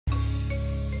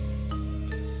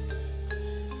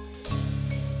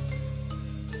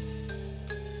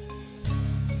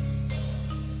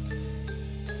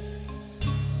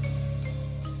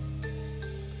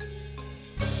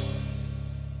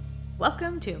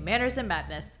Welcome to Manners and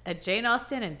Madness, a Jane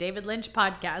Austen and David Lynch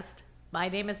podcast. My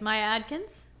name is Maya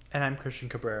Adkins. And I'm Christian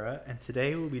Cabrera, and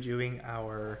today we'll be doing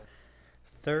our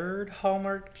third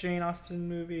Hallmark Jane Austen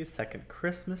movie, second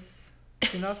Christmas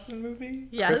Jane Austen movie.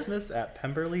 Yes. Christmas at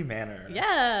Pemberley Manor.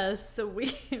 Yes,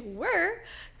 we were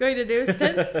going to do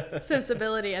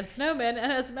Sensibility and Snowmen,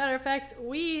 and as a matter of fact,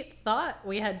 we thought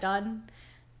we had done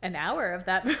an hour of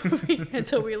that movie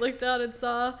until we looked out and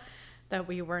saw that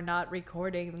we were not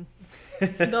recording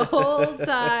the whole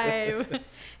time.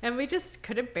 And we just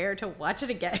couldn't bear to watch it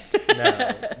again.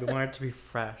 No, we want it to be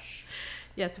fresh.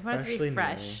 Yes, we wanted it to be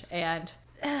fresh. New. And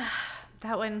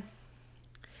that one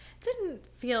didn't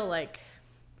feel like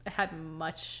it had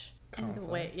much conflict. In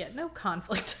the way. Yeah, no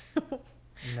conflict.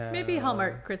 No. Maybe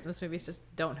Hallmark Christmas movies just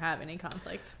don't have any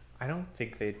conflict. I don't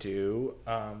think they do.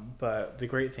 But the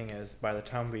great thing is, by the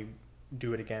time we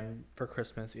do it again for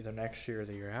Christmas, either next year or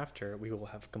the year after, we will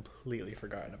have completely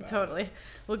forgotten about it. Totally.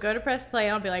 We'll go to press play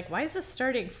and I'll be like, why is this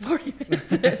starting 40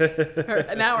 minutes in? Or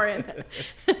an hour in?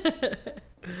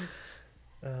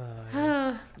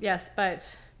 Yes,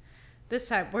 but this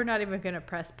time we're not even going to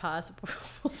press pause.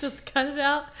 We'll just cut it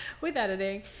out with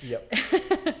editing. Yep.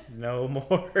 No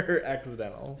more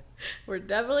accidental. We're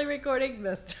definitely recording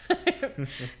this time.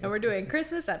 And we're doing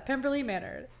Christmas at Pemberley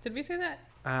Manor. Did we say that?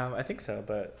 I think so,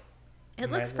 but it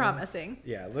looks promising.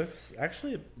 Yeah, it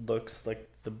looks like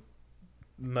the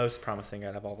most promising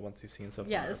out of all the ones we've seen so far.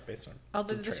 Yes. Based on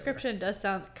although the description does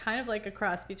sound kind of like a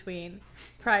cross between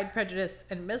Pride, Prejudice,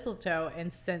 and Mistletoe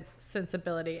and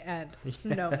Sensibility and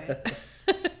Snowman.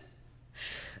 Yes.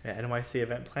 Yeah, NYC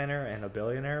event planner and a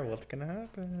billionaire. What's gonna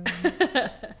happen?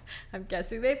 I'm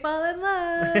guessing they fall in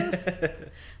love.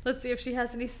 Let's see if she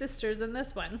has any sisters in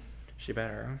this one. She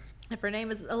better. If her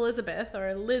name is Elizabeth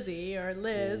or Lizzie or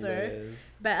Liz or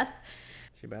Beth.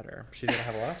 She better. She's going to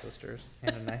have a lot of sisters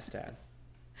and a nice dad.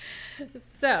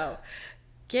 So,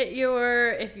 get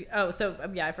your...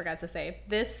 I forgot to say.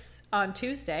 This, on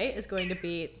Tuesday, is going to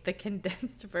be the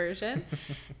condensed version.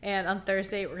 And on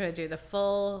Thursday, we're going to do the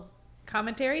full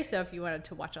commentary. So if you wanted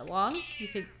to watch along, you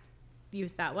could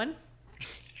use that one.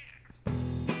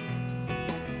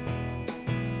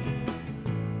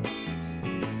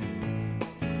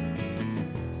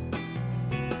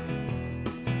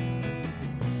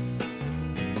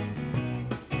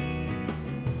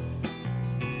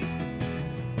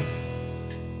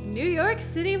 New York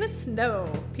City with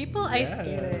snow. People ice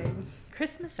skating.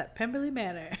 Christmas at Pemberley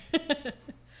Manor.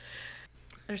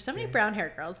 There's so many brown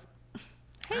hair girls.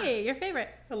 Hey, your favorite.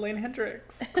 Elaine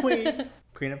Hendricks. Queen.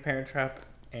 Queen of Parent Trap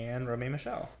and Romy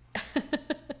Michelle.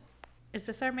 Is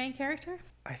this our main character?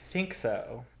 I think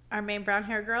so. Our main brown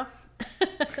hair girl?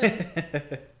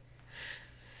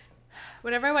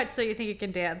 Whenever I watch So You Think You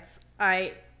Can Dance,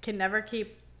 I can never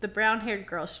keep the brown-haired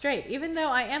girl straight, even though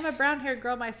I am a brown-haired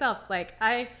girl myself. Like,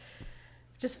 I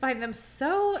just find them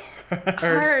so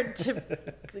hard to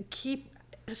keep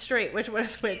straight which one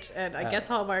is which, and I guess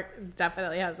Hallmark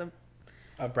definitely has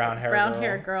a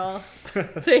brown-hair girl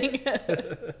thing.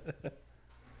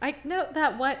 I know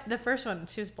that the first one,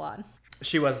 she was blonde.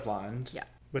 She was blonde. Yeah.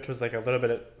 Which was like a little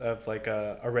bit of like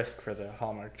a risk for the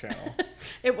Hallmark Channel.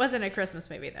 It wasn't a Christmas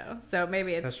movie, though, so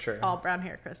maybe it's That's true. All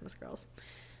brown-hair Christmas girls.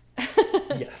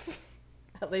 Yes.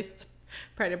 At least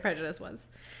Pride and Prejudice was.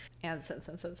 And Sense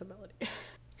and Sensibility.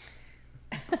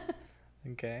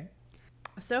 Okay.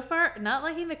 So far, not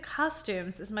liking the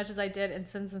costumes as much as I did in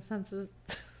Sense and Senses.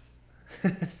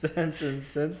 Sense and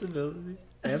Sensibility.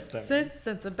 And Sense,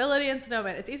 Sensibility, and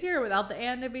Snowman. It's easier without the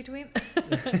and in between.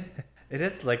 It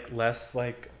is like less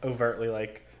like overtly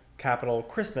like capital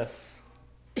Christmas.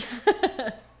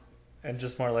 And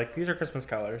just more like, these are Christmas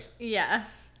colors. Yeah.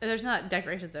 There's not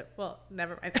decorations. Well,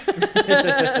 never mind.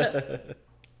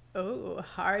 Oh,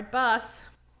 hard boss.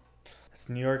 It's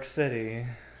New York City.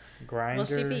 Grinder. Will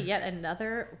she be yet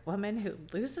another woman who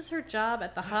loses her job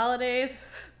at the holidays?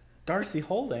 Darcy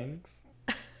Holdings.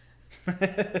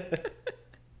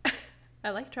 I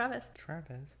like Travis.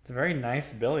 It's a very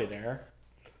nice billionaire.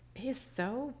 He's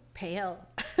so pale.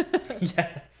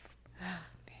 Yes.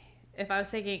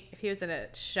 If he was in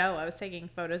a show I was taking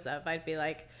photos of, I'd be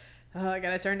like, oh, I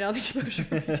gotta turn down the exposure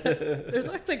because there's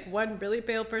always like one really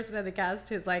pale person in the cast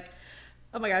who's like,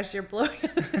 oh my gosh, you're blowing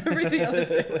everything else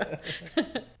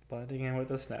good. Blending in with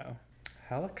the snow.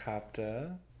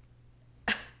 Helicopter.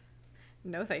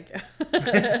 No, thank you.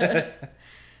 I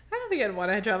don't think I'd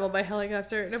want to travel by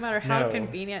helicopter, no matter how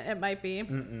convenient it might be.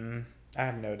 I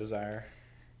have no desire.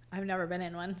 I've never been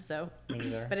in one, so. Me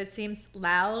neither. But it seems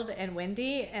loud and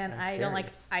windy, and I don't like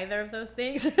either of those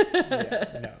things.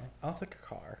 Yeah, no. I'll take a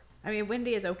car. I mean,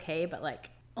 windy is okay, but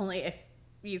like only if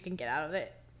you can get out of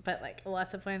it But like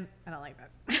lots of wind, I don't like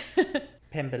that.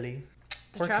 Pemberley.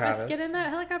 Did Poor Travis get in that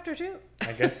helicopter too?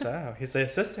 I guess so. He's the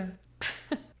assistant.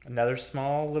 Another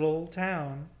small little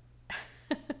town.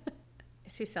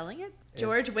 Is he selling it?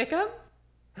 George Wickham?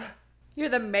 You're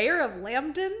the mayor of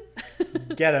Lambton?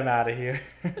 Get him out of here.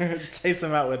 Chase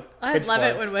him out with I love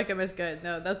it when pitchforks. Wickham is good.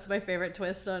 No, that's my favorite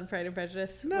twist on Pride and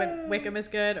Prejudice. No. When Wickham is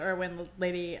good or when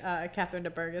Lady Catherine de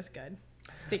Bourgh is good.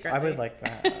 Secretly. I would like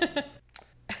that.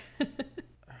 You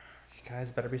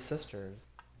guys better be sisters.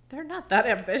 They're not that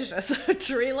ambitious.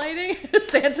 Tree lighting?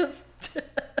 Santa's...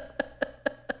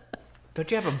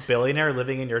 Don't you have a billionaire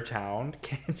living in your town?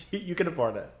 Can't you? You can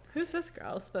afford it. Who's this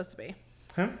girl supposed to be?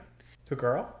 Huh? The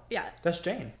girl? Yeah. That's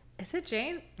Jane. Is it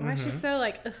Jane? Why is she so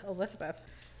like Elizabeth?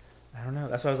 I don't know.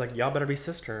 That's why I was like, y'all better be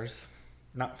sisters,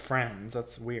 not friends.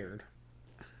 That's weird.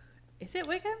 Is it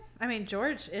Wickham? I mean,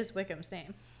 George is Wickham's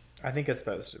name. I think it's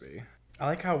supposed to be. I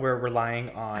like how we're relying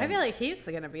on I feel like he's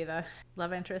going to be the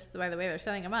love interest by the way they're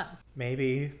setting him up.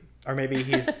 maybe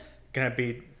he's gonna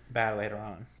be bad later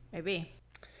on. Maybe.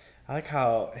 I like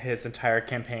how his entire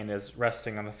campaign is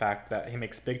resting on the fact that he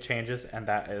makes big changes, and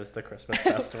that is the Christmas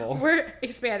festival. We're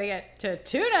expanding it to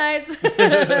 2 nights.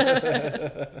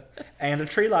 And a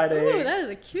tree lighting. Ooh, that is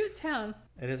a cute town.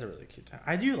 It is a really cute town.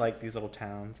 I do like these little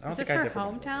towns. I don't Is this think I her did really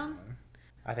like hometown? them.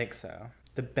 I think so.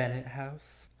 The Bennett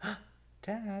house.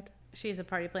 Dad. She's a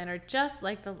party planner just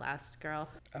like the last girl.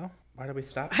 Oh, why did we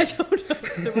stop? I don't know.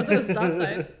 There wasn't a stop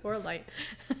sign or a light.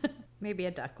 Maybe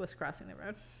a duck was crossing the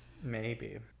road.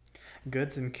 Maybe.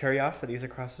 Goods and curiosities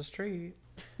across the street.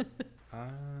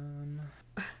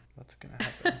 What's gonna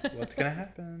happen? What's gonna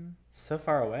happen? So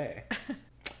far away.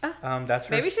 That's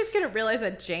her Maybe she's going to realize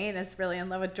that Jane is really in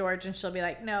love with George and she'll be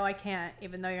like, no, I can't,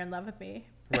 even though you're in love with me.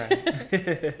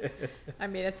 Right. I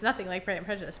mean, it's nothing like Pride and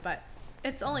Prejudice, but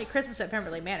it's only Christmas at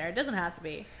Pemberley Manor. It doesn't have to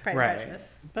be Pride and Right. Prejudice.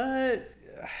 But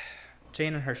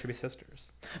Jane and her should be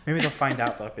sisters. Maybe they'll find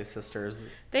out they'll be sisters.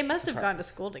 They must have Surprise. gone to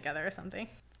school together or something.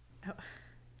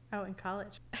 Oh, in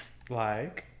college.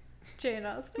 Like, Jane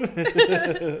Austen.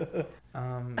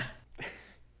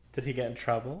 did he get in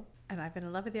trouble? And I've been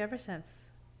in love with you ever since.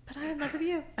 But I'm in love with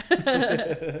you.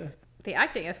 The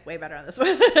acting is way better on this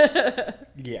one.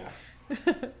 Yeah.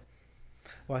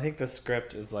 Well, I think the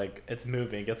script is like, it's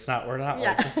moving. It's not, we're not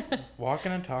Yeah. like just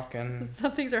walking and talking.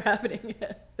 Some things are happening.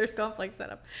 There's conflict set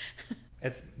up.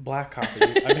 It's black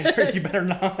coffee. I mean, you better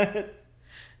not.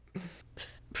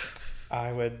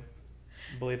 I would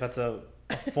believe that's a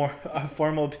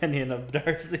formal opinion of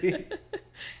Darcy.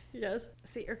 Yes.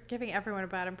 See, you're giving everyone a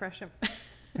bad impression.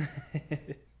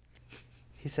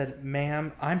 He said,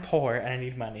 ma'am, I'm poor and I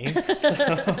need money,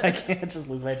 so I can't just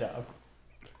lose my job.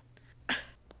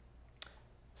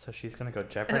 So she's going to go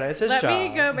jeopardize his job. Let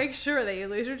me go make sure that you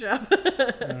lose your job.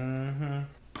 Mm-hmm.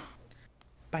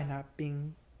 By not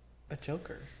being a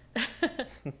joker.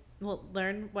 Well,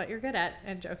 learn what you're good at,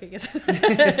 and joking is.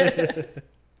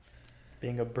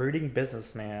 Being a brooding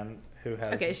businessman who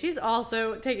has... Okay, she's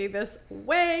also taking this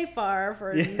way far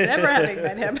for never having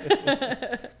met him.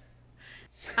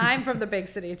 I'm from the big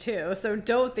city too, so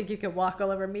don't think you can walk all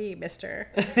over me, mister.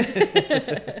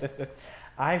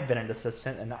 I've been an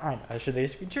assistant and I know how they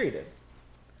should be treated.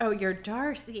 Oh, you're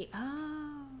Darcy.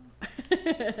 Oh.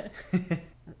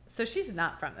 So she's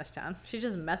not from this town. She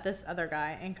just met this other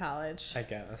guy in college. I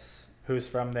guess. Who's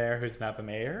from there, who's now the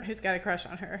mayor? Who's got a crush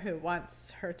on her, who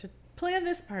wants her to plan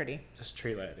this party. Just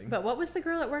tree lighting. But what was the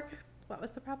girl at work? What was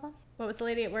the problem? What was the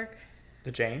lady at work?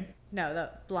 The Jane? No,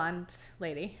 the blonde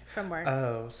lady from work.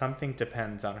 Oh, something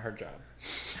depends on her job.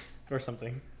 Or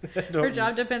something. Her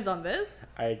job depends on this?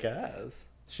 I guess.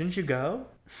 Shouldn't you go?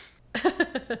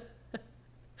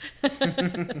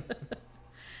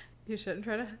 You shouldn't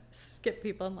try to skip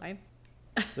people in line.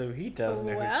 So he does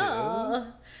know who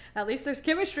Well, at least there's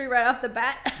chemistry right off the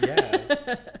bat.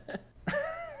 Yes.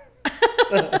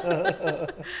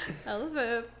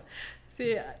 Elizabeth.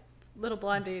 See, little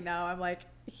blondie now, I'm like,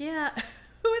 yeah,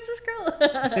 who is this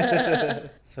girl?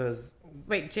 So is...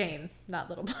 Wait, Jane, not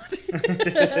little blondie.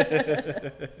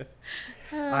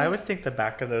 I always think the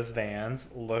back of those vans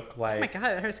look like... Oh my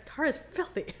god, her car is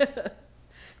filthy.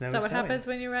 Snow Is that what snowing. happens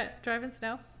when you drive in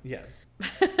snow? Yes.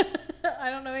 I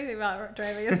don't know anything about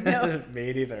driving in snow.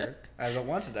 Me neither. I don't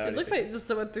want to know It looks anything. like just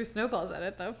someone threw snowballs at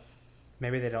it, though.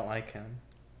 Maybe they don't like him.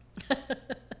 Get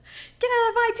out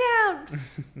of my town!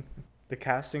 The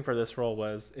casting for this role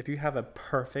was, if you have a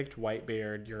perfect white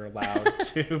beard, you're allowed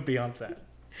to be on set.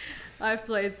 I've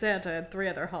played Santa in 3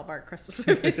 other Hallmark Christmas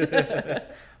movies.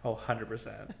 Oh,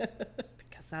 100%.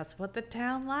 Because that's what the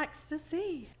town likes to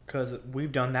see. Because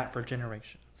we've done that for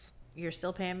generations. You're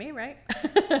still paying me, right?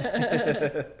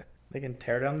 They can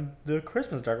tear down the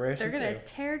Christmas decorations They're going to too.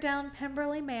 tear down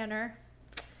Pemberley Manor.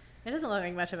 It doesn't look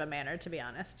like much of a manor, to be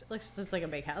honest. It looks just like a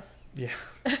big house. Yeah.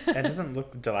 And it doesn't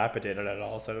look dilapidated at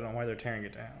all, so I don't know why they're tearing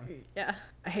it down. Yeah.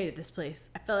 I hated this place.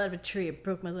 I fell out of a tree and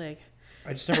broke my leg.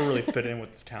 I just never really fit in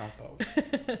with the town folk.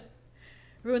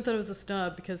 Everyone thought I was a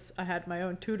snob because I had my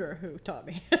own tutor who taught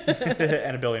me. And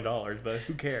 $1 billion, but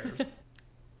who cares?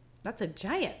 That's a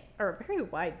giant or a very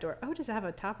wide door. Oh, does it have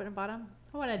a top and a bottom?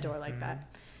 I want a door like that.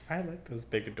 I like those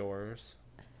big doors.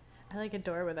 I like a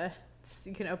door with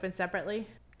you can open separately.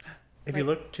 If you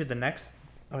look to the next...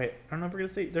 Oh, wait. I don't know if we're going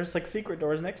to see. There's like secret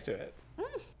doors next to it.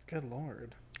 Mm. Good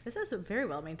lord. This is a very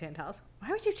well-maintained house. Why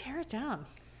would you tear it down?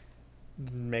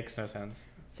 Makes no sense.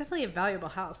 It's definitely a valuable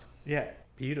house. Yeah.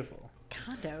 Beautiful.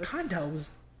 Condos. Condos.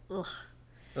 Ugh.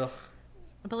 Ugh.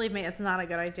 Believe me, it's not a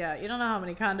good idea. You don't know how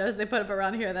many condos they put up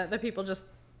around here that the people just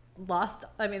lost.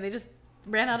 I mean, they just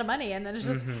ran out of money, and then it's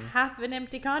just half an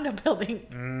empty condo building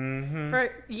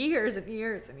for years and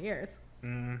years and years.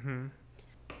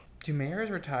 Do mayors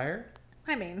retire?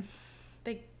 I mean,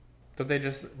 Don't they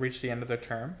just reach the end of their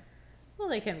term? well,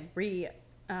 they can they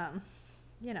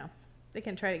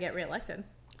can try to get reelected.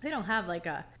 They don't have like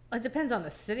it depends on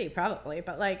the city probably,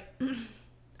 but like,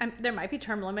 there might be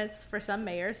term limits for some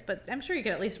mayors, but I'm sure you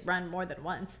could at least run more than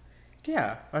once.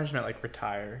 Yeah. I just meant like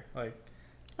retire. Like,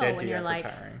 the Oh, idea when you're of like,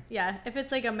 retiring. yeah, if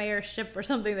it's like a mayorship or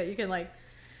something that you can like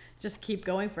just keep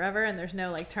going forever and there's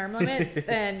no like term limits,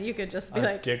 then you could just be A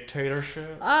like,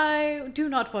 dictatorship? I do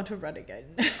not want to run again.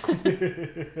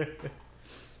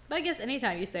 But I guess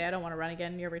anytime you say I don't want to run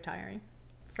again, you're retiring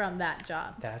from that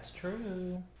job. That's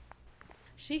true.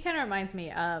 She kind of reminds me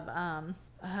of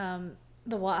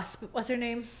the Wasp. What's her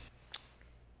name?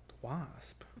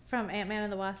 Wasp. From Ant-Man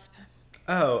and the Wasp.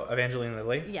 Oh, Evangeline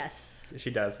Lilly? Yes. She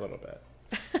does a little bit.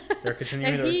 They're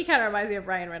continuing And he kind of reminds me of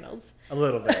Ryan Reynolds. a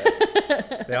little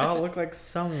bit. They all look like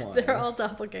someone. They're all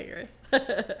doppelgangers.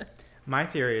 My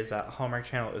theory is that Hallmark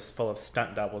Channel is full of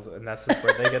stunt doubles, and that's just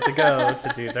where they get to go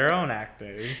to do their own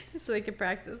acting. So they can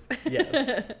practice.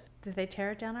 Yes. Did they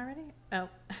tear it down already? Oh.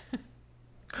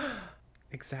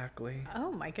 Exactly.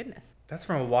 Oh my goodness. That's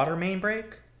from a water main break?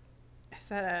 Is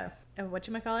that a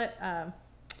whatchamacallit?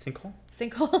 Sinkhole?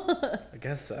 Sinkhole? I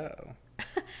guess so.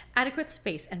 Adequate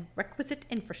space and requisite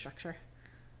infrastructure.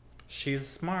 She's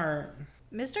smart.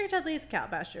 Mr. Dudley's cow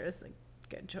pasture is a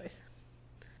good choice.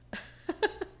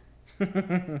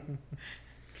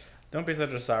 Don't be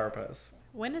such a sourpuss.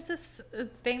 When is this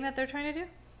thing that they're trying to do?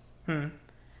 Hmm.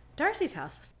 Darcy's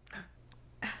house.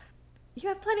 You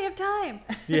have plenty of time.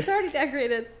 Yes. It's already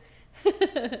decorated.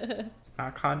 It's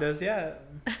not condos yet.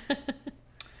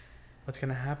 What's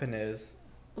gonna happen is...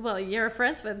 Well, you're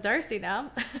friends with Darcy now.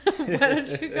 Why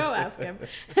don't you go ask him?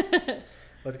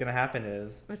 What's gonna happen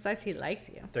is... Besides, he likes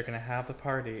you. They're gonna have the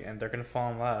party, and they're gonna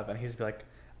fall in love, and he's be like,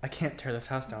 I can't tear this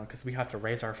house down because we have to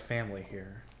raise our family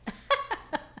here.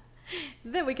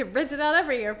 Then we can rent it out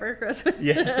every year for Christmas.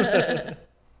 Yeah.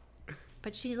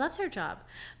 But she loves her job,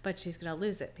 but she's going to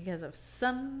lose it because of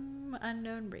some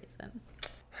unknown reason.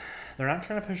 They're not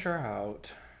trying to push her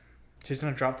out. She's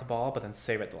gonna drop the ball, but then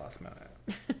save it at the last minute.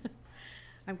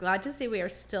 I'm glad to see we are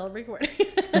still recording.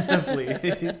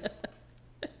 Please.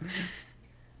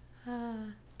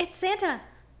 It's Santa.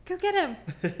 Go get him.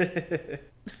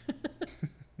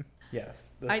 Yes.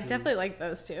 I definitely like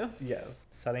those two. Yes.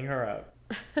 Setting her up.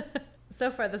 So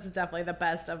far, this is definitely the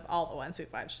best of all the ones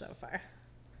we've watched so far.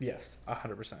 Yes,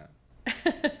 100%.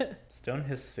 Still in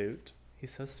his suit.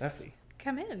 He's so stuffy.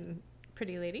 Come in,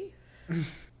 pretty lady.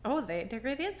 Oh, they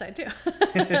decorate the inside too.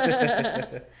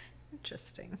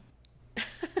 Interesting.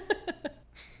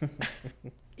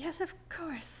 Yes, of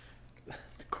course.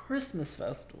 The Christmas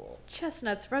festival.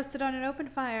 Chestnuts roasted on an open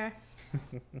fire.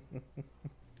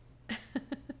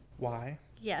 Why?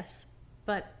 Yes,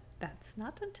 but that's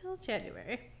not until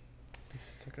January. You've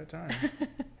still got time.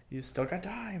 You've still got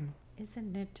time.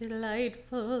 Isn't it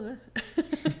delightful?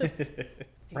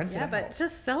 Rent Yeah, it but out.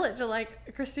 just sell it to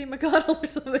like Christine McConnell or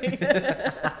something.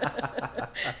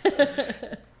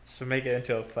 Should make it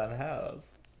into a fun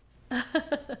house.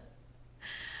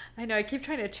 I know, I keep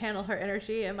trying to channel her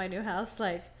energy in my new house.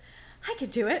 Like, I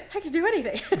could do it. I could do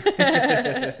anything.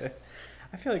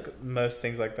 I feel like most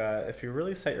things like that, if you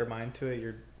really set your mind to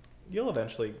it, you'll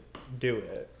eventually do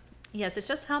it. Yes, it's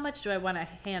just how much do I want to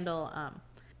handle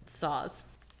saws.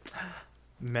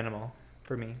 Minimal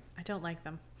for me. I don't like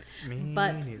them, Me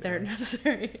but neither. they're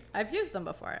necessary. I've used them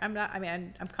before. I'm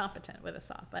competent with a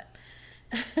saw, but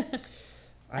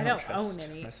I don't own trust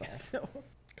any. myself So.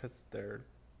 because they're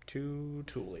too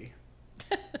tooly.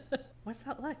 What's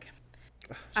that look?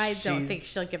 I don't think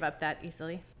she'll give up that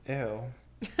easily. Ew.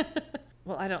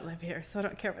 Well, I don't live here, so I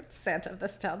don't care what Santa of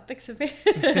this town thinks of me.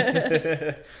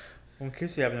 Well, in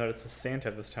case you haven't noticed, the Santa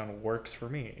of this town works for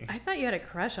me. I thought you had a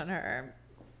crush on her.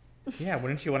 Yeah,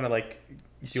 wouldn't you want to, like,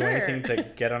 do anything to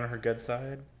get on her good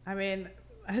side? I mean,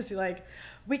 is he like,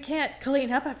 we can't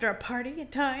clean up after a party in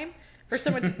time for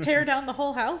someone to tear down the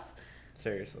whole house?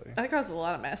 Seriously. That caused a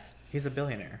lot of mess. He's a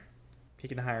billionaire. He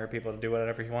can hire people to do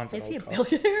whatever he wants. Is he a costs.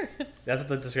 billionaire? That's what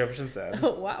the description said.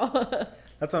 Oh, wow.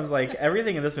 That's what I was like,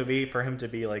 everything in this movie for him to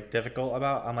be, like, difficult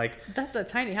about, I'm like... That's a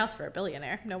tiny house for a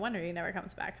billionaire. No wonder he never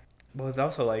comes back. Well, it's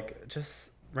also like,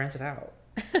 just rent it out.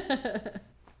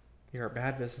 You're a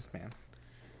bad businessman.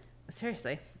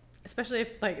 Seriously. Especially if,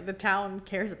 like, the town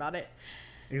cares about it.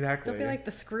 Exactly. Don't be like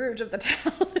the Scrooge of the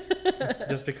town.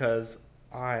 Just because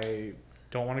I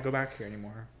don't want to go back here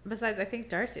anymore. Besides, I think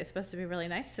Darcy is supposed to be really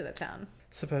nice to the town.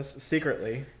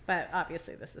 Secretly. But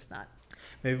obviously this is not.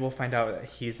 Maybe we'll find out that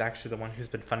he's actually the one who's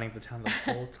been funding the town the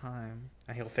whole time.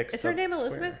 And he'll fix Is her name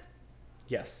Elizabeth?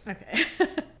 Yes. Okay.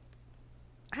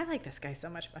 I like this guy so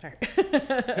much better.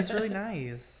 He's really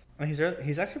nice. I mean,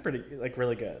 he's actually pretty, like,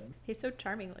 really good. He's so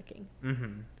charming looking.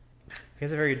 Mm-hmm. He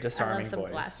has a very I disarming love some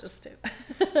voice. glasses too.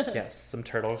 Yes, some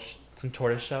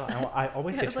tortoise shell. I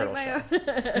always say It's turtle like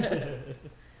shell.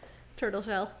 Turtle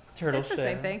shell. Turtle it's shell. the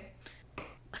same thing.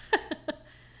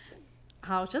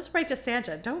 I'll just write to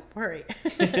Santa. Don't worry.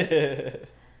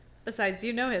 Besides,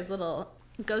 you know his little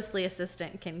ghostly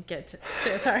assistant can get to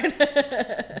his heart.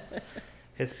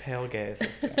 His pale gay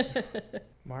assistant.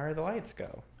 Where the lights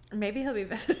go? Maybe he'll be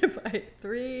visited by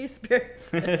 3 spirits.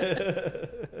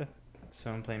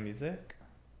 Someone play music?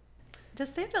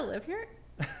 Does Santa live here?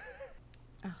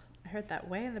 Oh, I heard that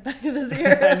way in the back of his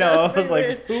ear. I know, I was like,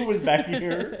 Weird. who was back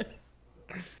here?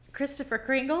 Christopher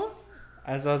Kringle?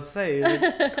 As I was saying, is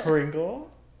it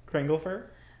Kringlefur?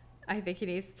 I think he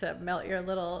needs to melt your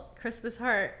little Christmas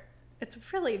heart. It's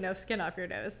really no skin off your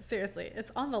nose. Seriously,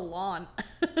 it's on the lawn.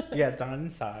 Yeah, it's on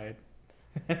inside.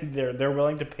 They're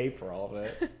willing to pay for all of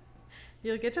it.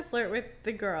 You'll get to flirt with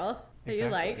the girl that you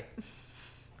like,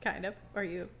 kind of, or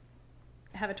you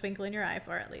have a twinkle in your eye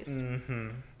for at least. Mm-hmm.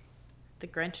 The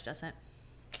Grinch doesn't.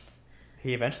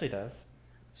 He eventually does.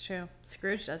 It's true.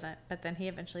 Scrooge doesn't, but then he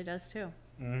eventually does too.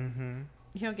 Mm-hmm.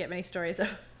 You don't get many stories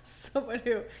of someone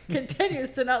who continues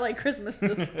to not like Christmas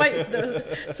despite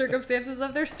the circumstances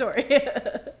of their story.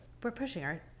 We're pushing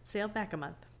our sale back a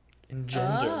month.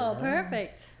 Engender. Oh,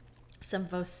 perfect. Some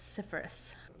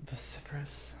vociferous.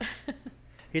 Vociferous.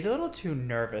 He's a little too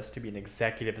nervous to be an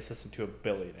executive assistant to a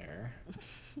billionaire.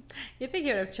 You'd think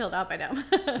he would have chilled out by now.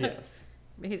 Yes.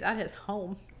 He's at his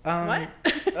home. Um, What?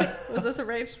 Was this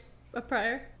arranged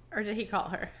prior? Or did he call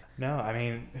her? No, I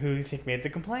mean, who do you think made the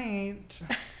complaint?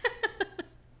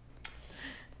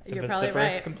 You're probably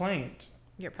vociferous right. complaint.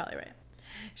 You're probably right.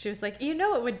 She was like, you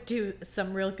know what would do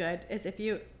some real good is if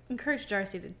you encourage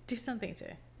Darcy to do something to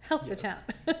help the town.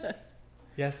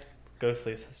 Yes,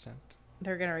 ghostly assistant.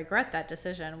 They're going to regret that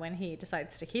decision when he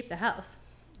decides to keep the house.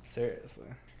 Seriously.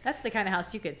 That's the kind of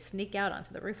house you could sneak out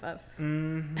onto the roof of.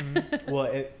 Mm-hmm. Well,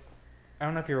 I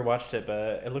don't know if you ever watched it,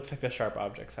 but it looks like the Sharp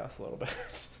Objects house a little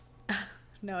bit.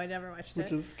 No, I never watched Which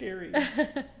it. is scary.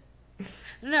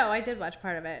 No, I did watch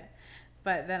part of it.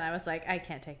 But then I was like, I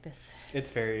can't take this. It's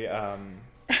very,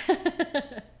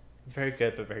 it's very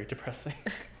good, but very depressing.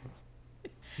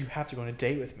 You have to go on a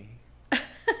date with me.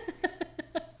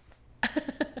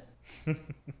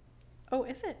 Oh,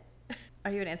 is it?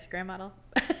 Are you an Instagram model?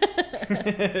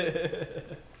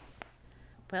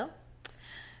 Well,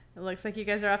 it looks like you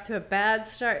guys are off to a bad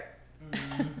start.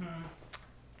 Mm-hmm.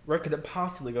 Where could it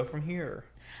possibly go from here?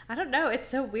 I don't know. It's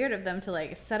so weird of them to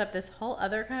like set up this whole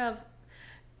other kind of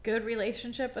good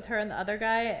relationship with her and the other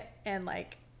guy and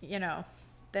like, you know,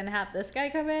 then have this guy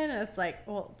come in and it's like,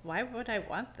 well, why would I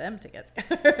want them to get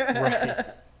together? Right.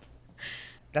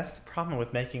 That's the problem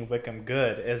with making Wickham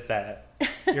good is that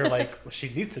you're like, well, she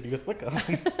needs to be with Wickham.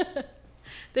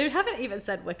 They haven't even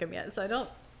said Wickham yet, so I don't...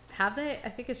 Have they? I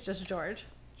think it's just George.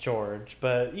 George,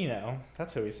 but, you know,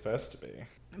 that's who he's supposed to be.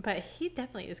 But he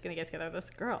definitely is going to get together with this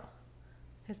girl.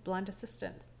 His blonde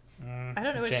assistant. I I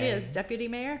don't know what she is. Deputy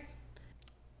mayor?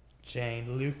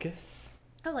 Jane Lucas.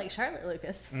 Oh, like Charlotte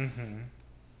Lucas. Mm-hmm.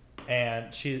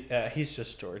 And he's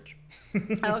just George.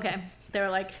 Oh, okay. They were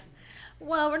like,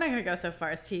 well, we're not going to go so far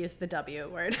as to use the W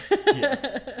word.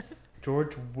 Yes.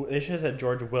 They should have said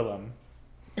George Willem.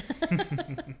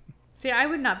 See, I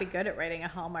would not be good at writing a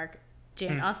Hallmark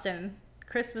Jane Austen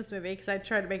Christmas movie because I'd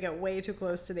try to make it way too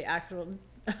close to the actual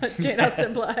Jane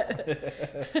Austen plot.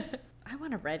 I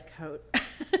want a red coat.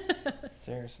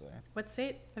 Seriously. What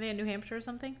state? Are they in New Hampshire or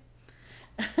something?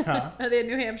 Huh? Are they in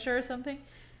New Hampshire or something?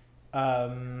 I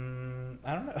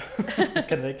don't know.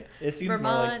 Connecticut. It seems more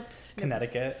like Vermont,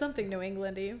 Connecticut. something New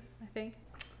Englandy, I think.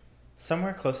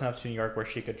 Somewhere close enough to New York where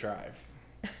she could drive.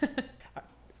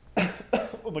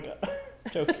 Oh my god.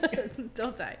 Joking.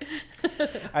 Don't die.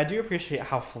 I do appreciate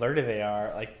how flirty they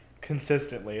are, like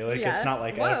consistently. Like Yeah. it's not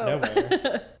like Whoa. out of nowhere.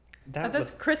 Are That those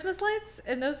was Christmas lights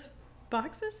in those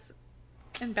boxes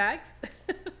and bags?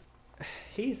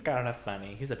 he's got enough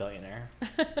money. He's a billionaire.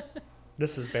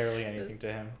 This is barely anything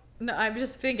to him. No, I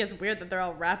just think it's weird that they're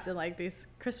all wrapped in like these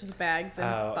Christmas bags and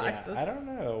Oh, boxes yeah. I don't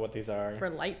know what these are. for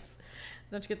lights.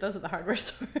 Don't you get those at the hardware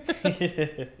store?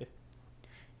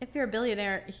 If you're a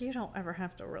billionaire, you don't ever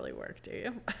have to really work, do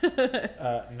you?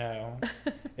 No.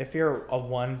 If you're a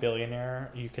 1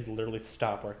 billionaire, you could literally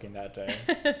stop working that day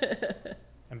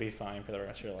and be fine for the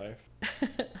rest of your life.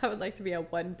 I would like to be a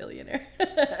 1 billionaire.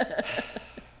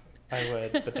 I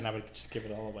would, but then I would just give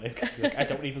it all away because like, I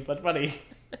don't need this much money.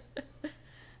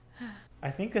 I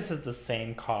think this is the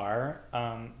same car,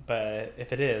 but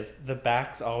if it is, the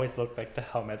backs always look like the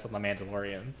helmets on the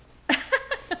Mandalorians.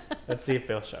 Let's see if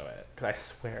they'll show it, because I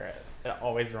swear it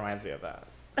always reminds me of that.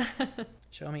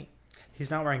 Show me.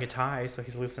 He's not wearing a tie, so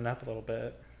he's loosened up a little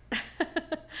bit.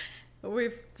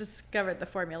 We've discovered the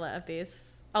formula of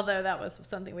these, although that was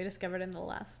something we discovered in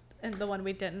the one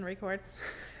we didn't record.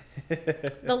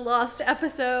 The lost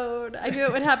episode. I knew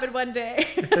it would happen one day.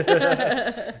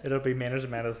 It'll be Manners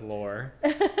Matters lore.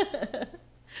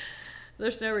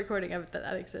 There's no recording of it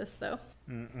that exists, though.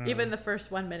 Mm-mm. Even the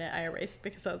first 1 minute I erased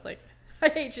because I was like, I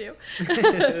hate you.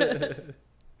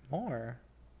 More.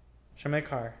 Show me a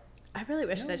car. I really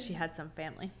wish that she had some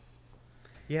family.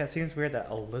 Yeah, it seems weird that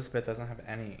Elizabeth doesn't have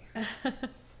any,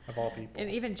 of all people. And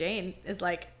even Jane is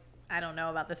like, I don't know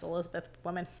about this Elizabeth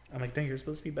woman. I'm like, no, you're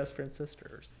supposed to be best friend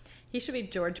sisters. He should be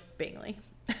George Bingley.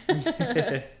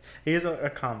 He is a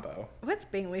combo. What's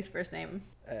Bingley's first name?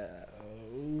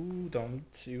 Don't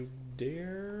you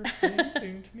dare say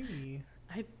anything to me.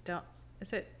 I don't.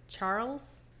 Is it Charles?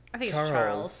 I think it's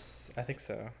Charles. I think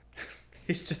so.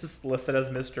 He's just listed as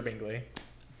Mr. Bingley.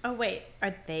 Oh, wait.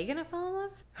 Are they going to fall in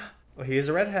love? Well, he is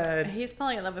a redhead. He's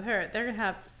falling in love with her. They're going to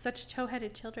have such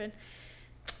toe-headed children.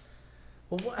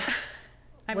 Well, what?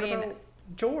 I What mean, about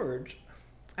George?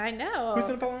 I know. Who's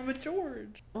gonna fall in love with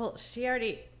George? Well, she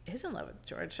already is in love with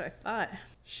George, I thought.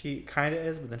 She kind of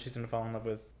is, but then she's gonna fall in love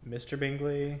with Mr.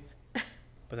 Bingley.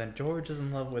 But then George is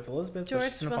in love with Elizabeth. But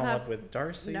she's gonna will fall in have love with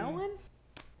Darcy. No one?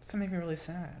 That's gonna make me really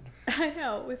sad. I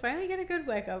know. We finally get a good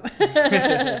Wickham.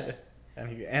 And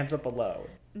he ends up alone.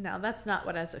 No, that's not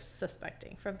what I was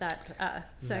suspecting from that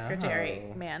secretary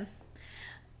No. man.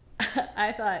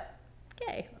 I thought,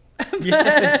 gay.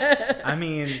 Yeah. I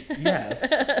mean, yes.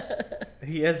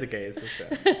 He is the gay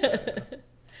assistant. So.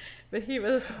 But he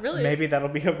was really... Maybe that'll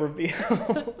be a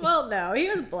reveal. Well, no, he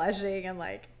was blushing and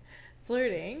like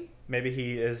flirting. Maybe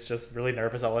he is just really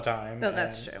nervous all the time. No,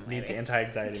 that's and true, Needs maybe.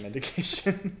 anti-anxiety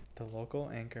medication. The local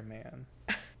anchor man.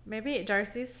 Maybe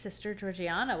Darcy's sister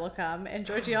Georgiana will come, and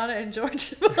Georgiana and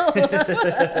George will.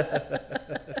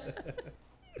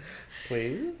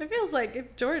 Please. It feels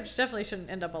like George definitely shouldn't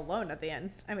end up alone at the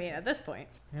end. I mean, at this point,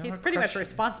 Yeah, he's we're pretty much crushing.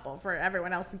 responsible for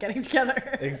everyone else getting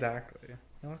together. Exactly.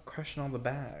 You're crushing all the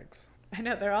bags. I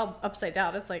know, they're all upside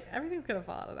down. It's like everything's gonna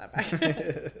fall out of that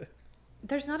bag.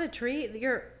 There's not a tree.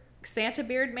 Your Santa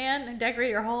beard man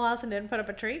decorated your whole house and didn't put up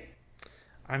a tree.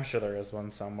 I'm sure there is one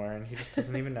somewhere, and he just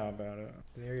doesn't even know about it.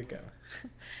 There you go.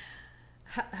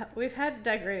 We've had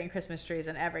decorating Christmas trees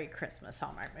in every Christmas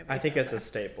Hallmark movie. I think so it's far. a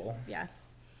staple. Yeah.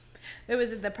 It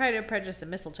was in the Pride and Prejudice and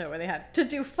Mistletoe where they had to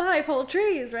do 5 whole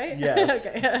trees, right? Yes.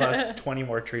 Okay. Plus 20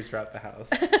 more trees throughout the house.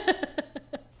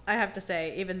 I have to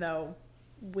say, even though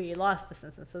we lost the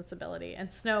sense of sensibility and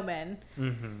snowmen,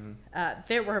 Mm-hmm.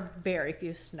 there were very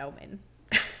few snowmen.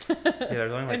 Yeah,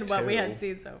 there's only like in what we 2. had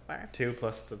seen so far. 2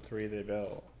 plus the 3 they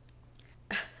built.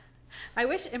 I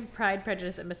wish in Pride,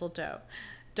 Prejudice, and Mistletoe,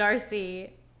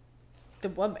 Darcy, the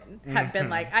woman, had been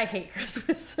Mhm. like, I hate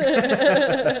Christmas.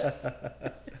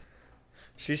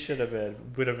 She should have been.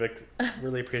 Would have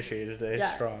really appreciated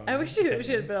a strong. I wish she opinion.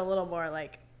 should have been a little more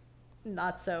like,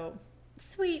 not so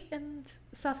sweet and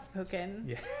soft-spoken.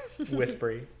 Yeah.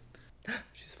 Whispery.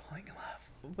 She's falling in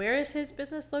love. Where is his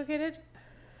business located?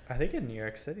 I think in New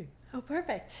York City. Oh,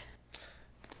 perfect.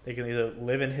 They can either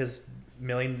live in his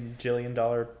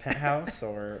 $1,000,000,000 penthouse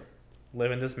or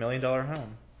live in this $1,000,000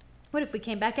 home. What if we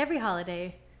came back every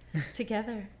holiday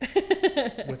together?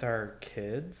 With our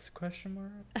kids? Question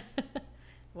mark.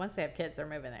 Once they have kids, they're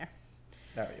moving there.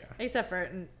 Oh yeah. Except for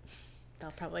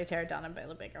They'll probably tear it down and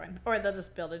build a bigger one. Or they'll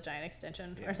just build a giant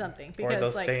extension or something. Or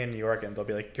they'll stay in New York and they'll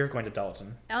be like, you're going to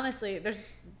Dalton. Honestly,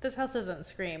 this house doesn't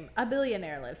scream, a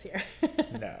billionaire lives here.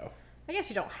 No. I guess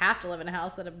you don't have to live in a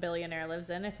house that a billionaire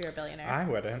lives in if you're a billionaire. I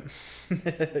wouldn't.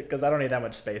 Because I don't need that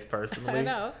much space personally. I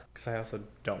know. Because I also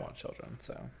don't want children,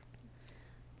 so.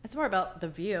 It's more about the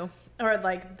view or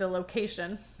like the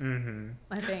location,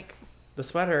 I think. The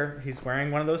sweater, he's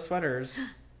wearing one of those sweaters.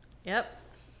 Yep.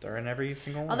 They're in every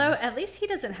single one. Although at least he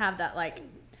doesn't have that like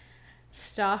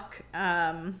stock,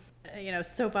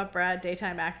 soap opera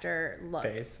daytime actor look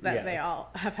that they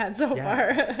all have had so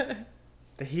far.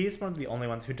 He's one of the only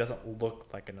ones who doesn't look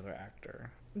like another actor.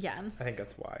 Yeah. I think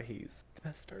that's why he's the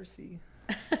best Darcy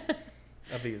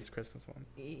of these Christmas ones.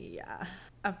 Yeah.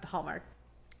 Of the Hallmark.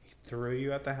 He threw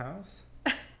you at the house?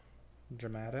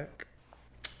 Dramatic.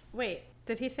 Wait,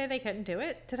 did he say they couldn't do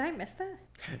it? Did I miss that?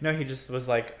 No, he just was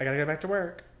like, I gotta get back to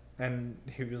work. And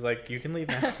he was like, you can leave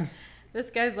now.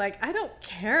 This guy's like, I don't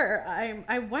care.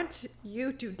 I want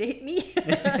you to date me.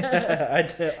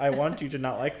 I want you to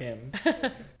not like him.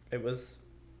 It was...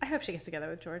 I hope she gets together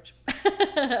with George.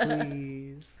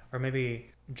 Please. Or maybe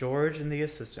George and the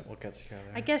assistant will get together.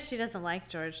 I guess she doesn't like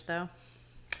George, though.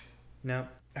 No.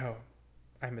 Oh,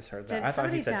 I misheard that. Did I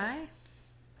somebody thought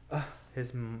he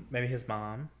said, die? Maybe his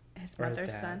mom. His or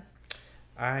mother's his son.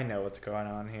 I know what's going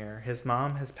on here. His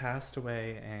mom has passed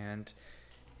away, and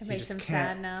It he makes just him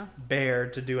can't sad now. bear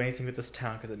to do anything with this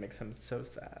town because it makes him so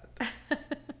sad.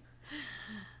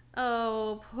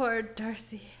 Oh, poor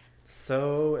Darcy.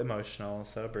 So emotional,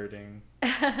 so brooding.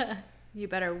 You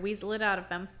better weasel it out of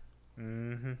him.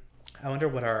 I wonder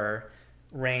what our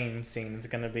rain scene is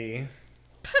going to be.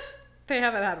 They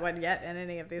haven't had one yet in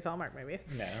any of these Hallmark movies.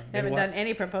 No. They haven't done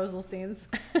any proposal scenes.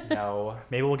 No.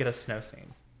 Maybe we'll get a snow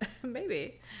scene.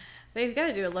 Maybe. They've got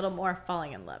to do a little more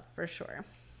falling in love, for sure.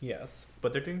 Yes.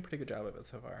 But they're doing a pretty good job of it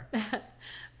so far.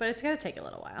 But it's going to take a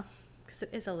little while. Because it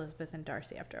is Elizabeth and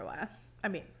Darcy after a while. I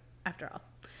mean, after all.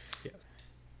 Yes.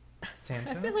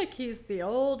 Santa? I feel like he's the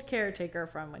old caretaker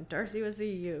from when Darcy was a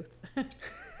youth.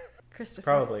 Christopher.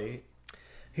 Probably.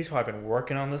 He's probably been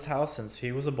working on this house since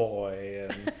he was a boy.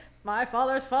 And... My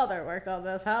father's father worked on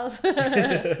this house.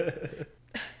 Oh,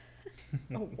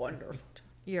 wonderful.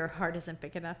 Your heart isn't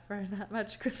big enough for that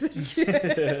much Christmas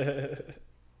cheer.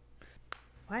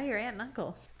 Why your aunt and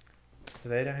uncle? Did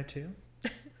they die too?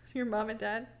 Your mom and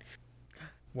dad?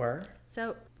 Where?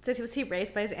 So was he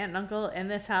raised by his aunt and uncle in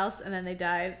this house and then they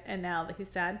died and now he's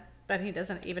sad? But he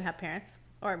doesn't even have parents?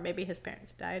 Or maybe his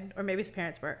parents died? Or maybe his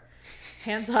parents were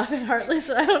hands off and heartless?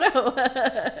 I don't know.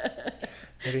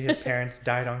 Maybe his parents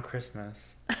died on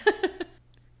Christmas.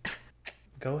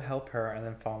 Go help her and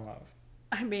then fall in love.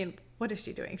 I mean, what is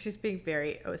she doing? She's being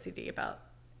very OCD about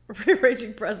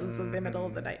rearranging presents in the middle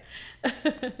of the night.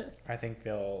 I think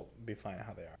they'll be fine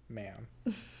how they are. Ma'am.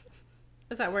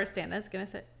 Is that where Santa's going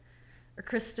to sit? Or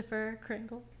Christopher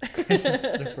Kringle?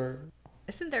 Christopher.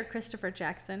 Isn't there Christopher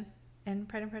Jackson in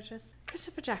Pride and Prejudice?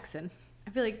 Christopher Jackson. I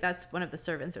feel like that's one of the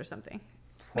servants or something.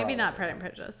 Maybe not Pride and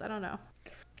Prejudice. I don't know.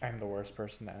 I'm the worst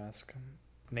person to ask.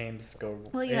 Names go.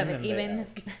 Well, you haven't even.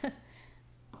 out.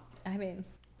 I mean,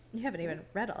 you haven't even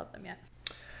read all of them yet.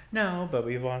 No, but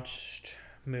we've watched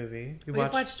movie. We've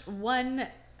watched one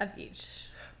of each.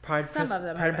 Some of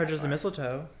them. Pride and Prejudice and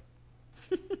Mistletoe.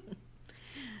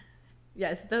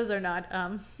 Yes, those are not.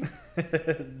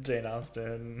 Jane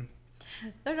Austen.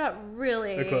 They're not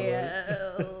really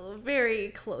very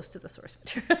close to the source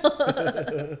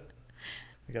material.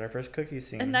 We got our first cookie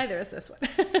scene. And neither is this one.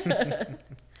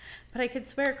 But I could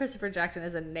swear Christopher Jackson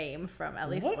is a name from at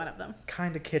least one of them. What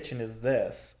kind of kitchen is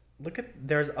this? Look at,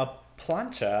 there's a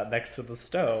plancha next to the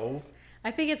stove.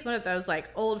 I think it's one of those like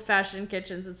old-fashioned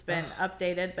kitchens that's been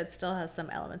updated but still has some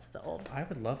elements of the old. I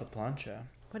would love a plancha.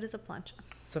 What is a plancha?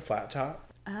 It's a flat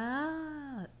top.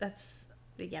 Ah, that's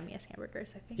the yummiest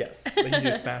hamburgers, I think. Yes, you can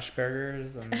do smash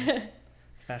burgers and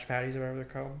smash patties or whatever they're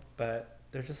called, but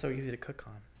they're just so easy to cook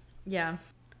on. Yeah.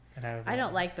 And I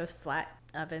don't like those flat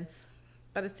ovens,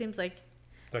 but it seems like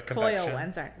the coil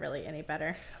ones aren't really any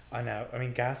better. I know. I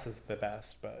mean, gas is the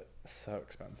best, but so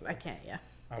expensive. I can't, yeah.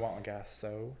 I want gas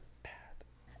so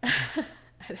bad.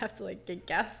 I'd have to like get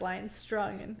gas lines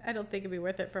strung, and I don't think it'd be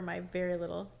worth it for my very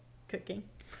little cooking.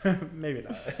 Maybe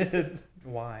not.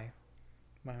 Why?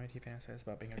 Why would you fantasize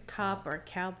about being a cop or a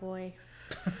cowboy?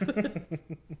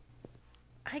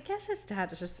 I guess his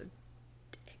dad is just a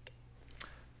dick.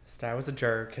 His dad was a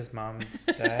jerk. His mom's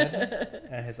dead,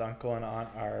 and his uncle and aunt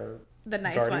are the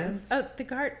nice guardians? ones.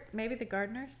 Oh, maybe the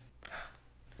gardeners.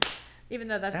 Even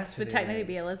though that would technically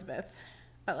be Elizabeth,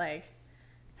 but like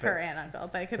her aunt and uncle,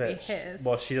 but it could be his.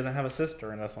 Well, she doesn't have a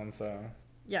sister in this one, so.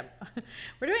 Yep.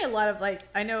 We're doing a lot of like,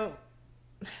 I know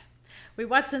we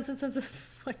watched Sense and Sense.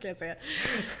 I can't say it.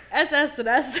 SS and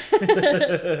S.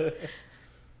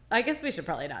 I guess we should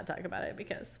probably not talk about it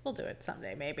because we'll do it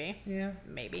someday, maybe. Yeah.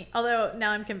 Maybe. Although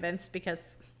now I'm convinced because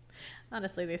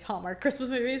honestly, these Hallmark Christmas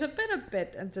movies have been a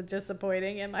bit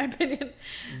disappointing in my opinion.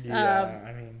 Yeah,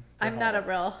 I mean, I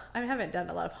haven't done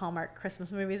a lot of Hallmark Christmas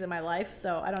movies in my life,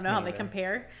 so I don't know how they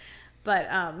compare. But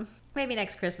maybe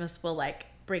next Christmas we'll like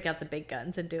break out the big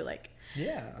guns and do like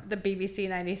the BBC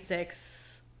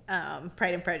 96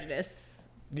 Pride and Prejudice.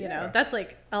 You know, that's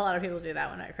like a lot of people do that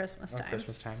one at Christmas time.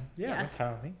 Christmas time. Yeah, that's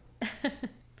fine with me.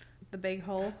 The big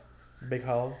hole. Big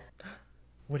hole.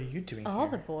 What are you doing All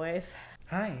here? the boys.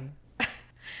 Hi.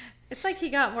 It's like he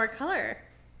got more color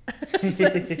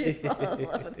since he's fallen in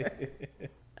love with her.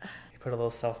 He put a little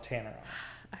self-tanner on.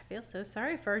 I feel so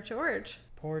sorry for George.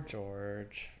 Poor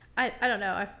George. I don't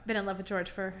know. I've been in love with George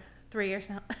for 3 years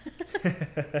now.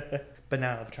 But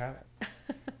now of travel.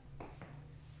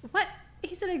 What?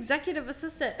 He's an executive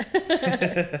assistant. You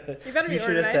better be organized. You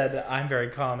should have said, I'm very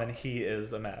calm and he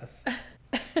is a mess.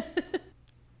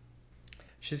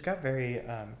 She's got very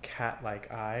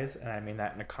cat-like eyes, and I mean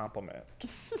that in a compliment.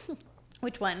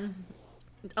 Which one?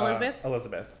 Elizabeth?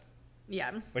 Elizabeth.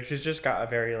 Yeah. Like, she's just got a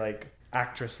very, like,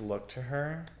 actress look to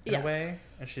her, in a way.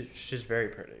 And she's very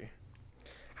pretty.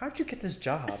 How'd you get this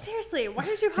job? Seriously, why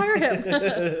did you hire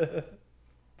him?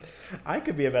 I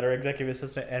could be a better executive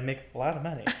assistant and make a lot of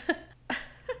money.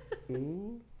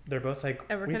 Ooh. They're both like,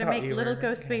 and we're going to make little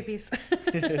ghost babies.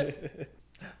 The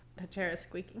chair is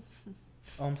squeaking.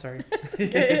 Oh, I'm sorry.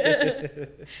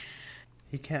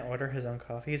 He can't order his own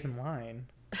coffee. He's in line.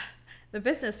 The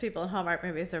business people in Hallmark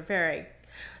movies are very...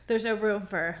 There's no room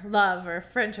for love or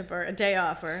friendship or a day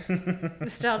off or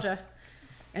nostalgia.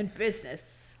 And businessy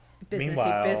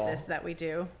business that we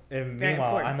do. And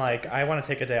meanwhile, I'm like, I want to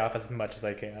take a day off as much as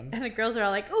I can. And the girls are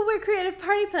all like, oh, we're creative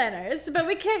party planners, but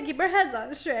we can't keep our heads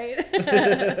on straight.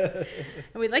 And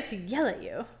we'd like to yell at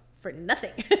you for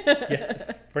nothing.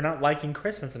 Yes, for not liking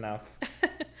Christmas enough.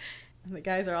 And the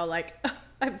guys are all like, oh,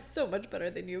 I'm so much better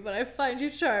than you, but I find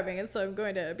you charming, and so I'm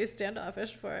going to be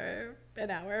standoffish for an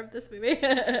hour of this movie.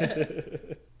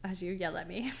 As you yell at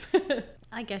me.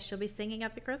 I guess she'll be singing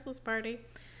at the Christmas party.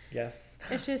 Yes.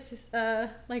 Is she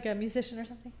like a musician or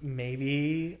something?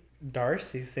 Maybe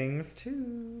Darcy sings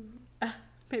too.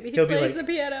 Maybe he plays the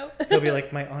piano. He'll be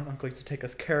like, my aunt and uncle used to take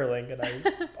us caroling, and I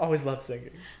always loved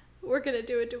singing. We're going to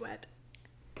do a duet.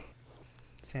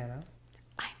 Santa?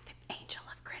 I'm the angel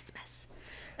of Christmas.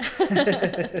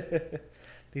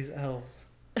 These elves.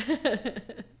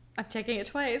 I'm checking it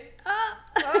twice.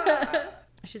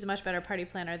 She's a much better party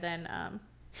planner than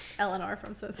Eleanor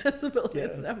from Sensibility.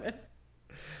 Yes.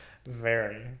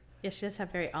 Very. Yeah, she does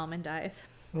have very almond eyes.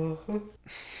 Uh-huh.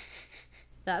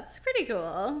 That's pretty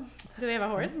cool. Do they have a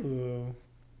horse? Ooh.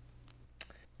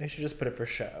 They should just put it for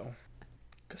show.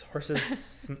 Because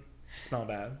horses smell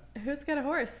bad. Who's got a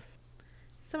horse?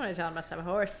 Someone in town must have a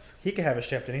horse. He could have a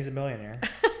Shipton. He's a millionaire.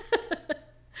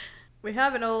 We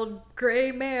have an old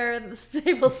gray mare in the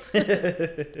stables.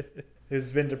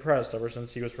 Who's been depressed ever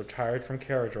since he was retired from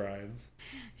carriage rides.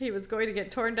 He was going to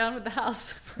get torn down with the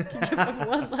house. Give him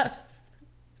one last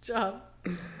job.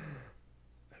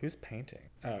 Who's painting?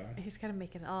 Oh. He's got to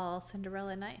make it all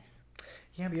Cinderella nice.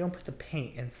 Yeah, but you don't put the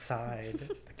paint inside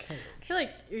the carriage. I feel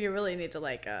like you really need to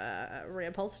like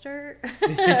reupholster.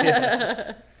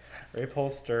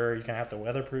 Reupholster, you're gonna have to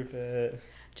weatherproof it.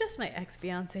 Just my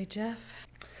ex-fiance, Jeff.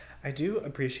 I do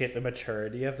appreciate the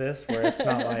maturity of this, where it's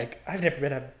not like, I've never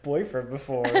been a boyfriend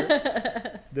before.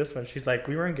 This one, she's like,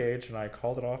 we were engaged and I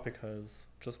called it off because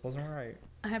it just wasn't right.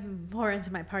 I'm more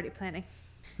into my party planning.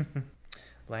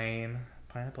 Lame.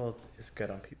 Pineapple is good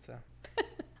on pizza.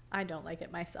 I don't like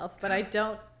it myself, but I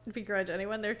don't begrudge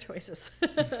anyone their choices.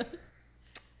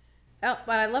 Oh, but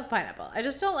I love pineapple. I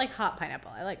just don't like hot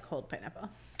pineapple. I like cold pineapple.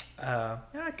 Yeah,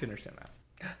 I can understand that.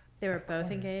 They were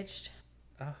both engaged.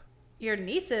 Oh. Your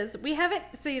nieces, we haven't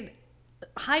seen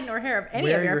hide nor hair of any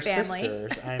Where of your are your family.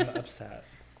 sisters? I'm upset.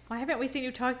 Why haven't we seen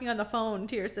you talking on the phone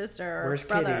to your sister or Where's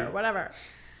brother Kitty? or whatever?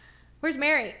 Where's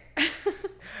Mary?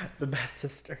 The best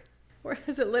sister. Or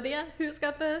is it Lydia who's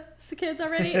got the kids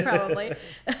already? Probably.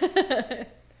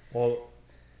 Well,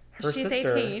 her She's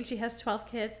sister... 18. She has 12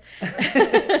 kids. Oh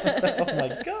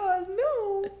my god,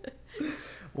 no.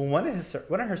 Well, one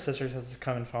of her sisters has to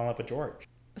come and fall in love with George.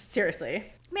 Seriously.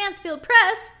 Mansfield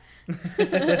Press.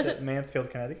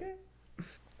 Mansfield, Connecticut?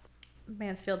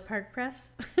 Mansfield Park Press.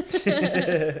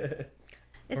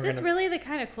 Is Is this really the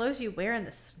kind of clothes you wear in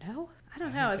the snow? I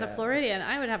don't know. As a Floridian,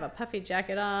 I would have a puffy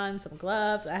jacket on, some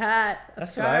gloves, a hat, a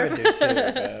That's scarf. what I would do too.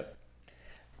 But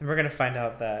we're going to find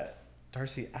out that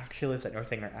Darcy actually lives at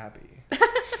Northanger Abbey.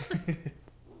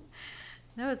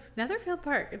 No, it's Netherfield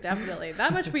Park, definitely.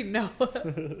 That much we know.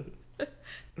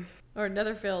 Or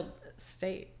Netherfield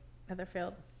State.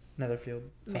 Netherfield Netherfield.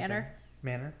 Manor.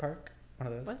 Manor Park? One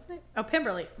of those. What's it? Oh,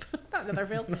 Pemberley. Not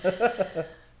Netherfield.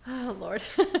 Oh, Lord.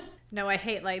 No, I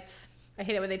hate lights. I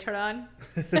hate it when they turn on.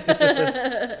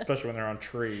 Especially when they're on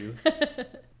trees.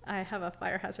 I have a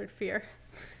fire hazard fear.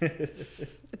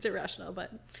 It's irrational,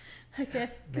 but I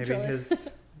can't Maybe control his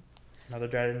it. mother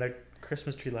died in a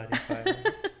Christmas tree lighting fire.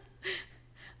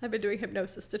 I've been doing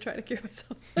hypnosis to try to cure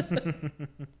myself.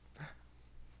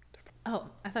 Oh,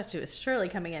 I thought she was surely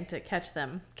coming in to catch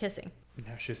them kissing.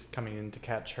 Now she's coming in to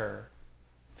catch her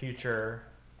future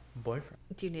boyfriend.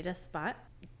 Do you need a spot?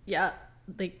 Yeah,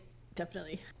 like,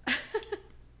 definitely.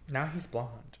 Now he's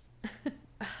blonde.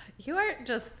 You are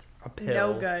just A pill.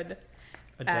 no good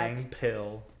A dang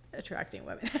pill. attracting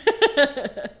women.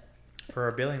 For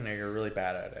a billionaire, you're really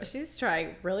bad at it. She's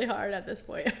trying really hard at this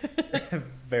point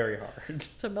Very hard.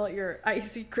 to melt your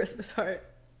icy Christmas heart.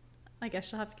 I guess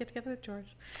she'll have to get together with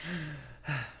George.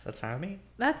 That's fine with me?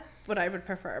 That's what I would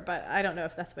prefer, but I don't know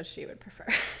if that's what she would prefer.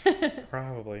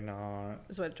 Probably not.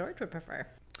 Is what George would prefer.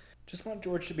 Just want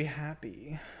George to be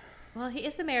happy. Well, he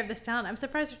is the mayor of this town. I'm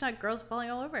surprised there's not girls falling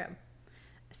all over him.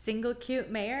 A single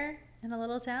cute mayor in a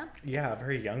little town? Yeah, a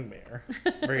very young mayor.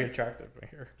 Very attractive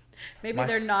mayor. Maybe My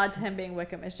their s- nod to him being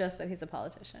Wickham is just that he's a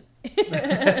politician.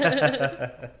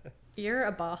 You're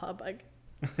a bah humbug.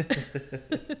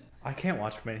 I can't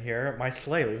watch from in here. My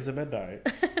sleigh leaves at midnight.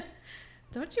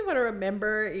 Don't you want to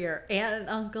remember your aunt and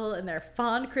uncle and their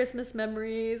fond Christmas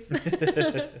memories?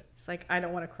 It's like, I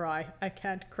don't want to cry. I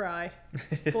can't cry.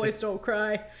 Boys don't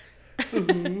cry.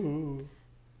 Ooh.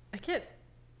 I can't.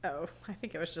 Oh, I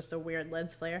think it was just a weird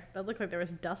lens flare. That looked like there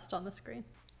was dust on the screen.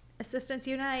 Assistants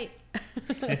unite.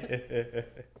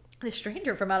 The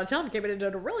stranger from out of town came in and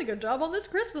did a really good job on this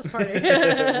Christmas party. We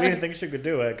didn't think she could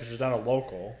do it because she's not a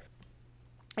local.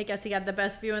 I guess he got the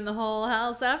best view in the whole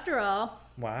house after all.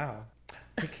 Wow.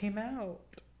 He came out.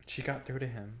 She got through to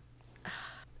him.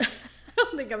 I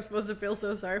don't think I'm supposed to feel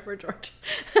so sorry for George.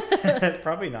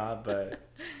 Probably not, but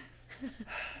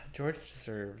George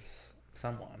deserves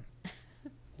someone.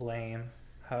 Lane.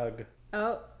 Hug.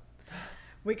 Oh,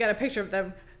 we got a picture of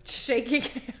them shaking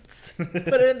hands. Put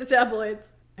it in the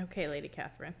tabloids. Okay, Lady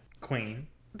Catherine. Queen.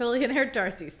 Billionaire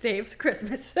Darcy saves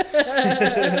Christmas.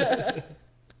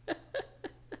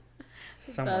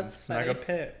 Someone That's snag funny. a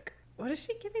pic. What is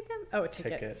she giving them? Oh, a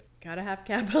ticket. Ticket. Gotta have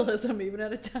capitalism even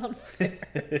at a town fair.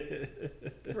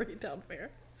 Free town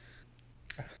fair.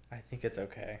 I think it's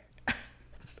okay.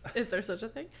 Is there such a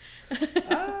thing?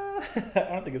 I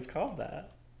don't think it's called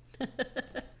that.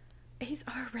 He's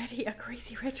already a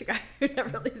crazy rich guy who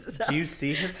never leaves his house. Do you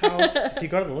see his house? If you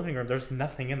go to the living room, there's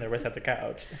nothing in there besides the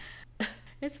couch.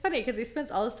 It's funny because he spends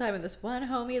all his time in this one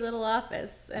homey little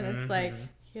office, and it's like, Mhm.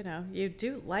 you know, you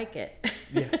do like it.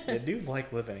 Yeah, I do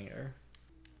like living here.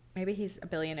 Maybe he's a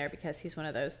billionaire because he's one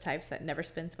of those types that never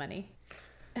spends money.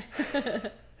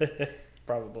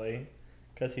 Probably.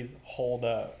 Because he's holed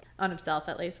up. On himself,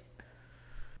 at least.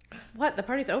 What? The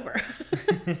party's over.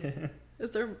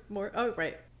 Is there more? Oh,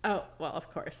 right. Oh, well, of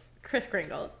course. Kris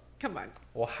Kringle. Come on.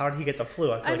 Well, how did he get the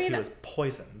flu? I feel I like mean, he was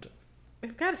poisoned.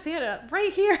 We've got a Santa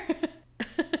right here.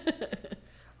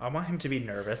 I want him to be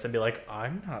nervous and be like,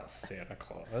 I'm not Santa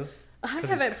Claus. I 'Cause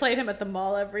haven't played him at the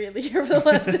mall every year for the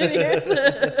last 10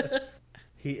 years.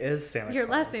 He is Santa Your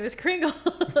Claus. last name is Kringle.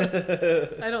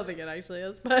 I don't think it actually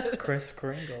is, but... Kris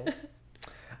Kringle.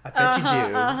 I bet you do.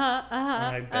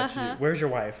 I bet you do. Where's your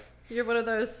wife? You're one of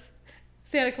those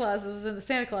Santa Clauses in the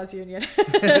Santa Claus Union.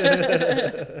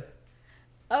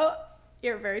 Oh,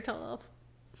 you're a very tall elf.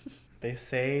 They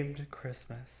saved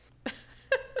Christmas.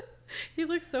 He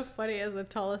looks so funny as the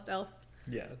tallest elf.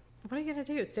 Yeah. What are you gonna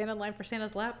do? Stand in line for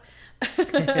Santa's lap?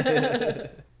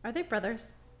 Are they brothers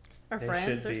or They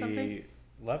friends should or something? be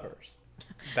lovers.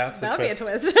 That's the That would be a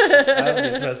twist. twist. That would be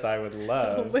a twist I would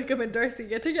love. Wickham and Darcy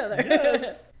get together.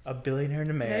 Yes. A billionaire and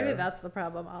a mayor. Maybe that's the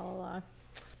problem all along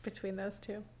between those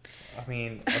two. I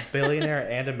mean, a billionaire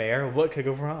and a mayor. What could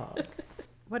go wrong?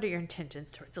 What are your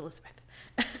intentions towards Elizabeth?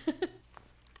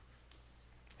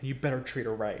 You better treat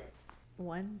her right.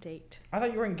 One date. I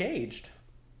thought you were engaged.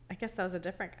 I guess that was a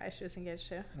different guy she was engaged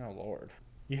to. Oh, Lord.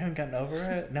 You haven't gotten over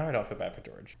it? Now I don't feel bad for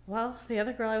George. Well, the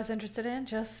other girl I was interested in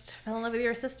just fell in love with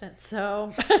your assistant,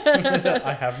 so...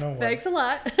 I have no one. Thanks a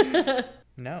lot.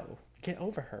 No. Get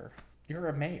over her. You're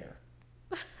a mayor.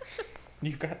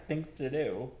 You've got things to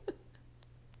do.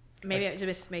 Maybe it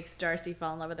just makes Darcy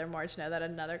fall in love with her more to know that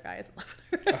another guy is in love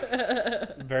with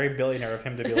her. Very billionaire of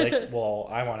him to be like, well,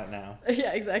 I want it now.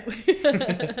 Yeah,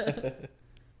 exactly.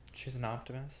 She's an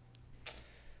optimist.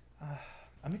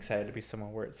 I'm excited to be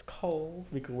somewhere where it's cold.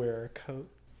 We could wear our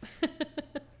coats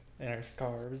and our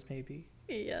scarves, maybe.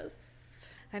 Yes.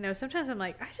 I know. Sometimes I'm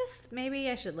like,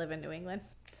 maybe I should live in New England.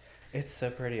 It's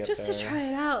so pretty up just there. to try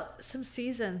it out some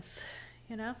seasons,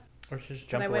 you know? Or just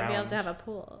jump around. But I wouldn't be able to have a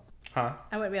pool. Huh?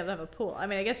 I wouldn't be able to have a pool. I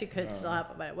mean, I guess you could still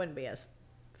have it, but it wouldn't be as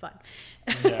fun.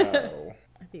 No.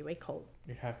 It'd be way cold.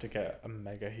 You'd have to get a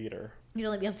mega heater. You'd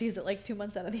only be able to use it like 2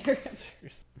 months out of the year.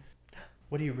 Seriously.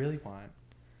 What do you really want?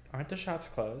 Aren't the shops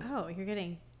closed? Oh, you're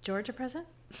getting George a present?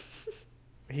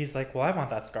 He's like, well, I want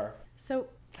that scarf. So,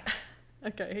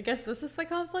 okay, I guess this is the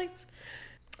conflict.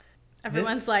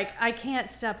 Everyone's like, I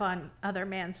can't step on other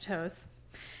man's toes.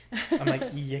 I'm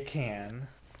like, you can.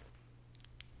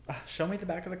 Show me the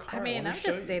back of the car. I mean, I'm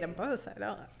just dating both. I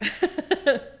don't.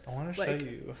 I want to show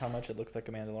you how much it looks like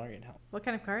a Mandalorian helmet. What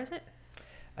kind of car is it?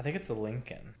 I think it's a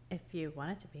Lincoln. If you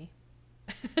want it to be.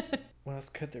 What else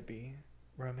could there be?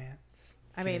 Romance.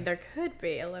 I mean, there could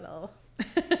be a little.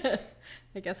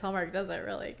 I guess Hallmark doesn't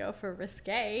really go for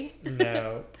risque.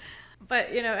 No.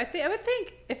 But, you know, I would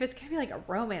think if it's going to be like a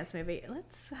romance movie,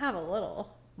 let's have a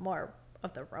little more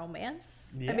of the romance.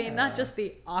 Yeah. I mean, not just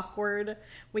the awkward,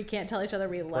 we can't tell each other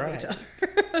we love each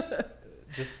other.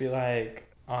 Just be like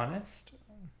honest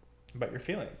about your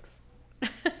feelings.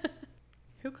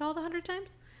 Who called 100 times?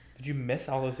 Did you miss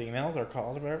all those emails or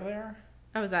calls or whatever they are?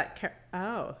 Oh, was that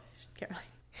Caroline?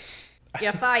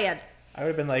 You're fired. I would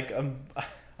have been like,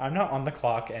 I'm not on the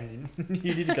clock and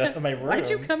you need to go to my room. Why'd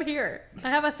you come here? I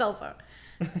have a cell phone.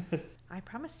 I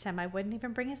promised him I wouldn't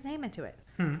even bring his name into it.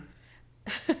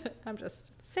 I'm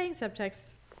just saying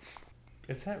subtext.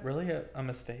 Is that really a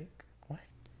mistake? What?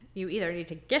 You either need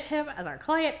to get him as our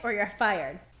client or you're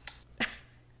fired.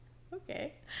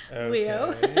 Okay.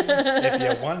 Leo. If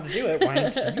you wanted to do it, why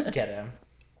didn't you get him?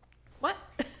 What?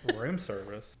 Room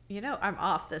service. You know, I'm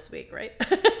off this week, right?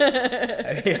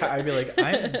 Yeah, I'd be like,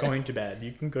 I'm going to bed.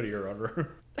 You can go to your own room.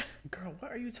 Girl,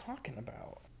 what are you talking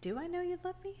about? Do I know you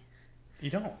love me? You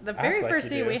don't. The very first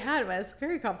scene we had was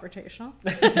very confrontational.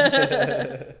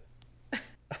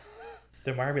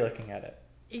 Then why are we looking at it?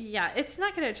 Yeah, it's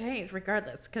not going to change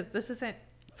regardless because this isn't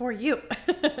for you.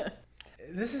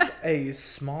 This is a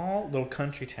small little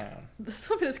country town. This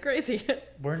woman is crazy.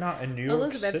 We're not in New York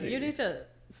Elizabeth, City. you need to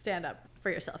stand up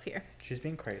for yourself here. She's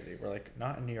being crazy. We're like,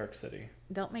 not in New York City.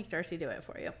 Don't make Darcy do it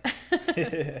for you.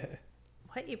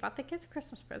 What? You bought the kids a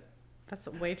Christmas present? That's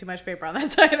way too much paper on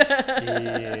that side.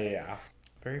 Yeah.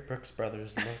 Very Brooks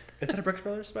Brothers look. Is that a Brooks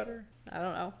Brothers sweater? I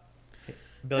don't know.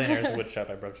 Billionaires Wood Shop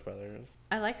by Brooks Brothers.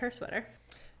 I like her sweater.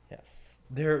 Yes.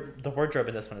 The wardrobe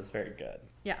in this one is very good.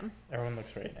 Yeah. Everyone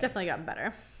looks very nice. Definitely gotten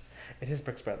better. It is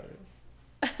Brooks Brothers.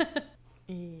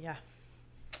 Yeah.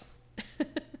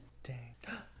 Dang.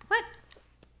 What?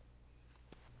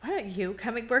 Why don't you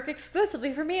come and work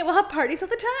exclusively for me and we'll have parties all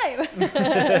the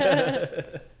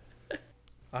time?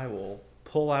 I will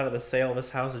pull out of the sale of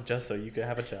this house just so you can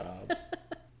have a job.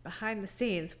 Behind the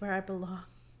scenes where I belong.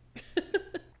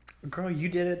 Girl, you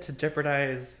did it to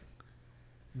jeopardize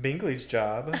Bingley's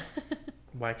job.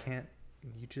 Why can't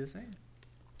you do the same?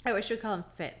 I wish we'd call him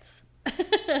Fitz.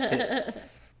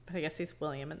 Fitz. But I guess he's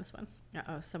William in this one.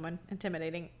 Uh-oh, someone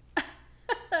intimidating.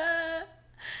 I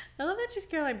love that she's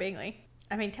Caroline Bingley.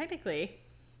 I mean, technically,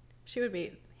 she would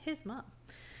be his mom.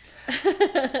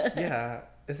 Yeah.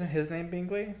 Isn't his name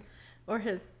Bingley? Or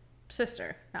his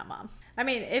sister, not mom. I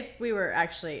mean, if we were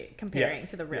actually comparing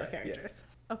to the real characters. Yes.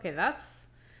 Okay, is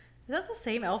that the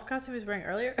same elf costume he was wearing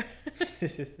earlier?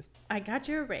 I got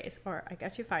you a raise, or I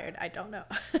got you fired. I don't know.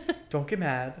 Don't get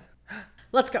mad.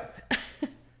 Let's go.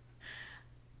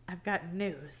 I've got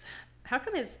news. How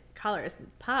come his collar is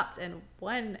popped in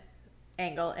one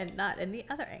angle and not in the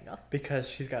other angle? Because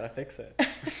she's got to fix it.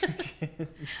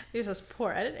 These just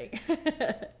poor editing.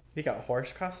 You got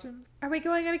horse costumes? Are we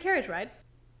going on a carriage ride?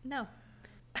 No.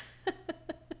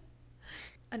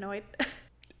 Annoyed.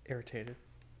 Irritated.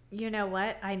 You know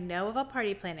what? I know of a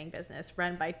party planning business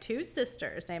run by two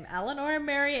sisters named Eleanor and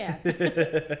Marianne.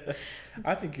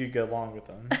 I think you'd get along with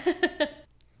them.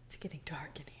 It's getting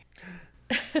dark in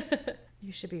here.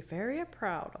 You should be very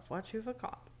proud of what you've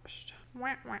accomplished.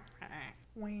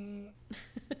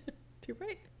 Too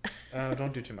right. Oh,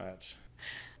 don't do too much.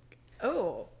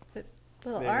 Oh, the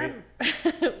little Maybe. arm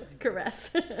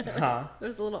caress. Huh?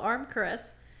 There's a little arm caress.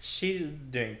 She's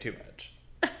doing too much.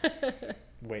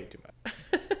 Way too much.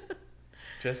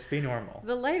 Just be normal.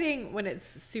 The lighting, when it's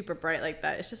super bright like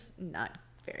that, is just not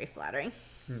very flattering.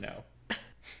 No.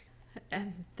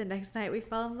 And the next night we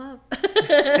fall in love.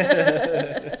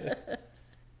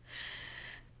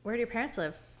 Where do your parents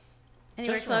live?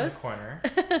 Anywhere Just around close? the corner.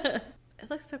 It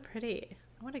looks so pretty.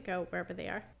 I want to go wherever they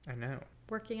are. I know.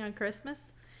 Working on Christmas?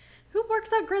 Who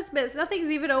works on Christmas? Nothing's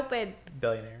even open.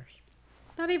 Billionaires.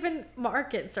 Not even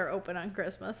markets are open on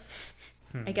Christmas.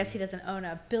 I guess he doesn't own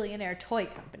a billionaire toy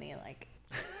company like...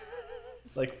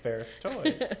 Like Ferris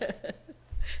Toys.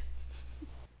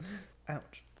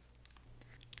 Ouch.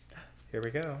 Here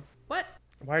we go. What?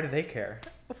 Why do they care?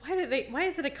 Why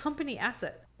is it a company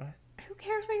asset? What? Who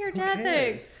cares what your Who dad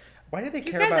cares? thinks? Why do they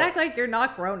You care guys about... act like you're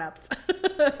not grown-ups.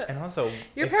 And also...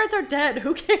 Your parents are dead.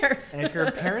 Who cares? And if your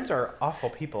parents are awful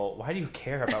people, why do you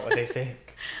care about what they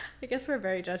think? I guess we're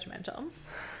very judgmental.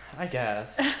 I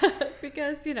guess.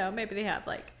 Because, you know, maybe they have,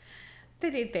 like... They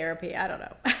need therapy. I don't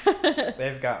know.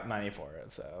 They've got money for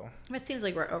it, so... It seems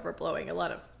like we're overblowing a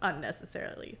lot of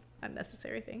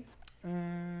unnecessary things.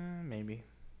 Maybe.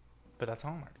 But that's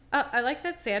Hallmark. Oh, I like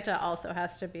that Santa also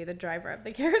has to be the driver of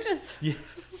the carriages.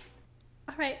 Yes.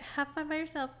 All right, have fun by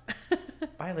yourself.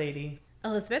 Bye, lady.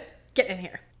 Elizabeth, get in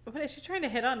here. What, is she trying to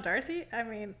hit on Darcy? I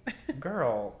mean...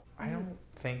 Girl, I don't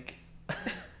think...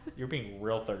 You're being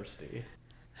real thirsty.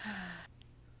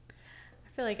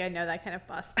 I feel like I know that kind of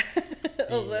boss.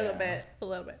 A little bit.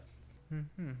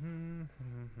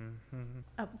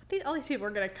 All these people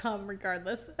are going to come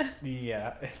regardless.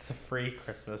 Yeah, it's a free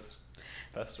Christmas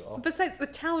festival. Besides, the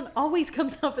town always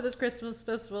comes out for this Christmas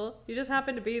festival. You just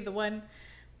happen to be the one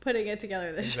putting it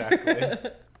together this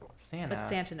year. Santa. But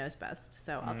Santa knows best,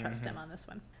 so I'll trust him on this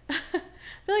one. I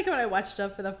feel like when I watched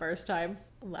stuff for the first time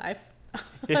live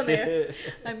on there,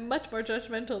 I'm much more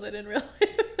judgmental than in real life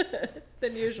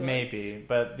than usual. Maybe,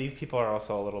 but these people are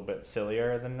also a little bit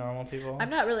sillier than normal people. I'm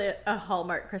not really a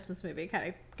Hallmark Christmas movie kind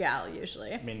of gal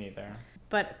usually. Me neither.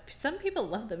 But some people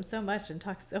love them so much and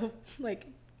talk so, like,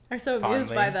 are so amused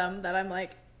Fondly. by them that I'm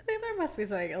like, I think there must be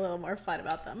something a little more fun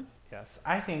about them. Yes,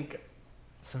 I think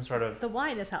some sort of... The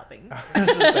wine is helping. I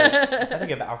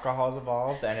think if alcohol is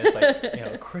involved and it's like, you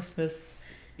know, Christmas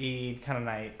Eve kind of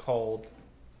night, cold.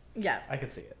 Yeah. I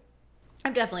could see it.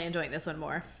 I'm definitely enjoying this one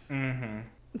more Mm-hmm.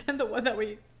 than the one that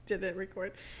we didn't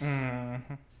record.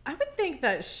 Mm-hmm. I would think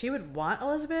that she would want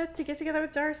Elizabeth to get together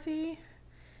with Darcy.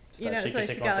 So You know, that she so could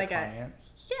she's take got on like the a... client.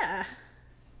 Yeah.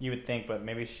 You would think, but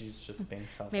maybe she's just being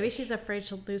selfish. Maybe she's afraid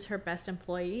she'll lose her best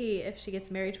employee if she gets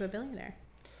married to a billionaire.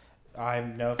 I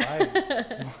know if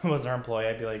I was her employee,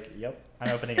 I'd be like, yep, I'm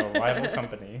opening a rival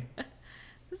company.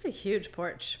 This is a huge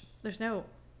porch. There's no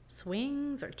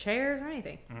swings or chairs or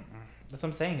anything. Mm-mm. That's what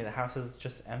I'm saying. The house is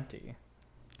just empty.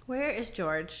 Where is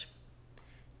George?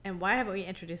 And why haven't we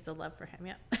introduced a love for him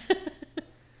yet?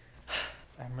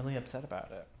 I'm really upset about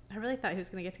it. I really thought he was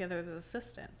going to get together with his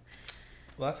assistant.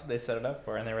 Well, that's what they set it up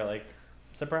for, and they were like,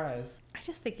 surprise. I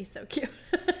just think he's so cute.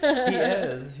 He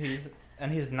is.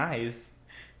 He's nice.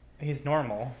 He's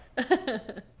normal.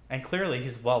 And clearly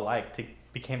he's well liked. He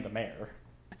became the mayor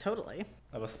Totally.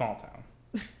 of a small town.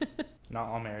 Not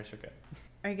all mayors are good.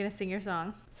 Are you going to sing your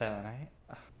song? Silent Night.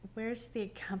 Where's the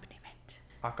accompaniment?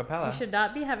 Acapella. You should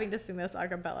not be having to sing this a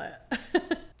cappella.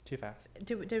 Too fast.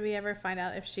 Did we ever find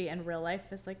out if she in real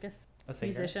life is like A singer?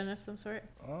 musician of some sort?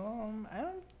 I don't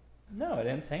know. I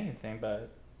didn't say anything,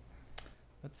 but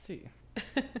let's see.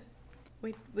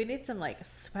 We need some like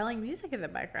swelling music in the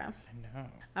background. I know.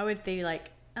 I would think like,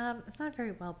 it's not a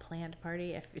very well planned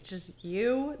party. If it's just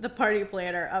you, the party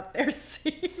planner, up there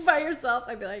singing by yourself,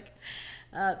 I'd be like,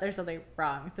 there's something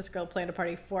wrong. This girl planned a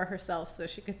party for herself so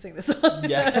she could sing the song.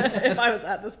 Yes. If I was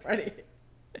at this party.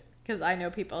 Because I know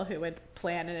people who would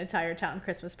plan an entire town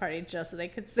Christmas party just so they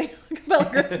could sing a cappella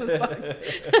Christmas songs.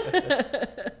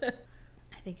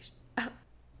 I think.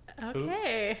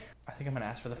 Okay. Oops. I think I'm gonna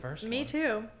ask for the first Me one.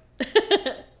 too.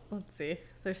 Let's see.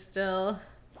 There's still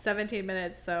 17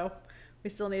 minutes, so we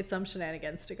still need some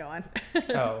shenanigans to go on.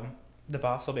 Oh, the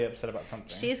boss will be upset about something.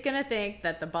 She's gonna think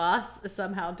that the boss is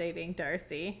somehow dating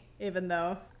Darcy, even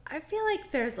though I feel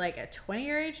like there's like a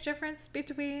 20-year age difference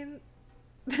between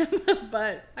them,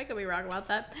 but I could be wrong about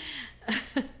that.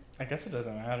 I guess it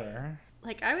doesn't matter.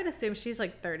 Like, I would assume she's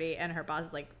like 30 and her boss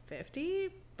is like 50,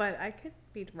 but I could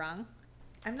be wrong.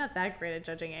 I'm not that great at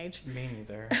judging age. Me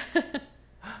neither.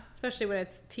 Especially when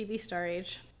it's TV star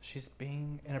age. She's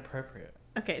being inappropriate.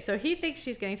 Okay, so he thinks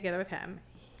she's getting together with him.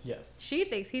 Yes. She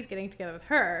thinks he's getting together with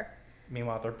her.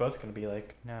 Meanwhile, they're both gonna be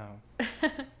like, no.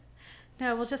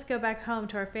 No, we'll just go back home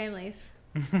to our families.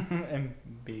 And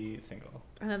be single.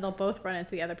 And then they'll both run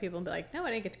into the other people and be like, no, I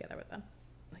didn't get together with them.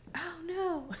 Like, oh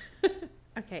no.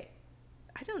 Okay.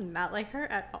 I do not like her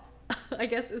at all. I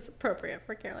guess it's appropriate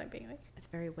for Caroline being like, it's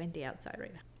very windy outside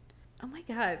right now. Oh my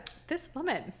God. This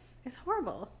woman is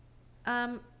horrible.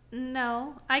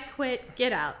 No, I quit.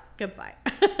 Get out. Goodbye.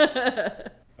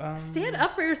 Stand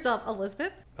up for yourself,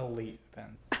 Elizabeth. Elite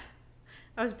event.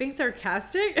 I was being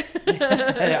sarcastic.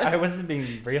 I wasn't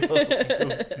being real,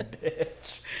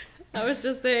 bitch. I was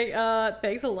just saying,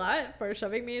 thanks a lot for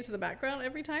shoving me into the background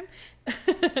every time.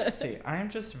 See, I'm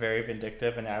just very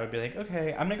vindictive, and I would be like,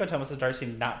 okay, I'm gonna go tell Mr. Darcy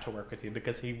not to work with you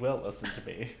because he will listen to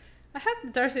me. I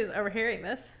hope Darcy's overhearing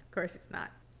this. Of course he's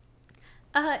not.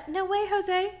 No way,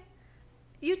 Jose.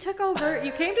 You took over,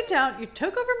 you came to town, you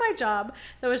took over my job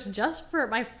that was just for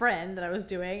my friend that I was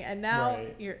doing, and now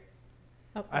you're...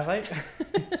 Oh. I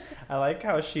like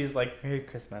how she's like, Merry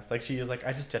Christmas. Like, she is like,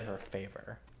 I just did her a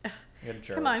favor. You're a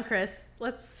jerk. Come on, Chris.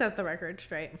 Let's set the record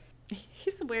straight.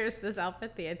 He wears this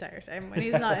outfit the entire time when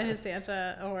he's not in his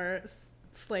Santa or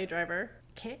sleigh driver.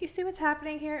 Can't you see what's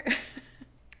happening here?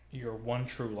 Your one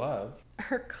true love.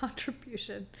 Her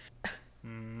contribution.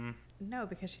 No,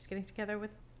 because she's getting together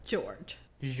with George.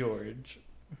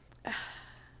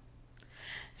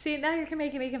 See, now you're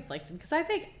making me conflicted because I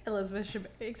think Elizabeth should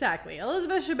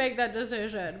make that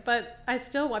decision, but I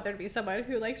still want there to be someone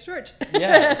who likes George.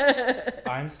 Yes.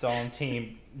 I'm still on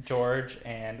team George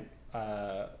and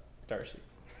Darcy.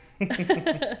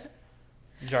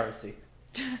 Darcy.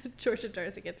 George and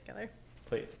Darcy get together.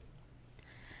 Please.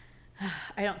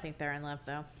 I don't think they're in love,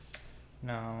 though.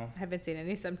 No. I haven't seen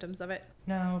any symptoms of it.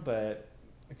 No, but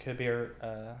it could be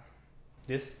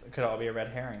this could all be a red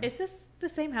herring. Is this the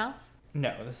same house?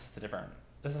 No, this is the different.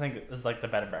 This I think is like the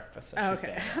bed and breakfast. Oh,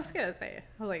 okay. I was gonna say,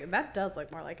 I was like, that does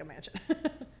look more like a mansion.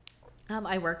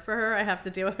 I work for her. I have to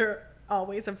deal with her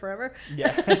always and forever.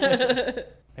 Yeah.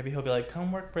 Maybe he'll be like,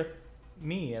 come work with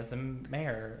me as a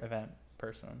mayor event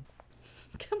person.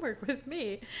 Come work with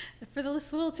me for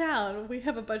this little town. We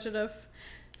have a budget of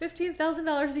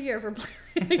 $15,000 a year for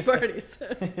planning parties.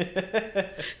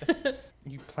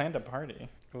 You planned a party.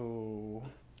 Ooh.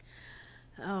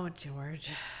 Oh,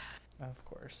 George. Of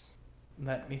course.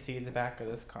 Let me see the back of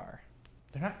this car.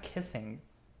 They're not kissing.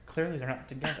 Clearly they're not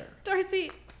together.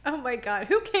 Darcy, oh my God.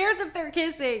 Who cares if they're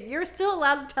kissing? You're still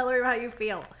allowed to tell her how you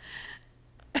feel.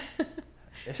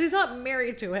 She's not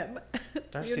married to him.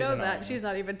 Darcy's you know annoying. that. She's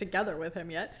not even together with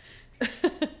him yet.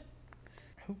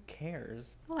 Who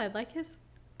cares? Oh, I like his...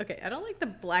 Okay, I don't like the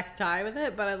black tie with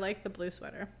it, but I like the blue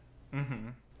sweater. Mm-hmm.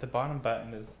 The bottom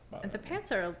button is... And the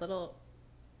pants are a little...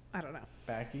 I don't know.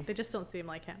 Baggy? They just don't seem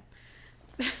like him.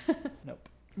 Nope.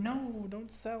 No,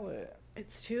 don't sell it.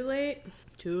 It's too late.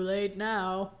 Too late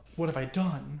now. What have I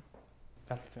done?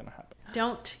 That's what's gonna happen.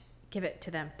 Don't give it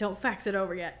to them. Don't fax it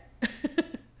over yet.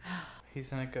 He's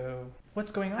gonna go...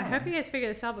 What's going on? I hope you guys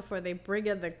figure this out before they bring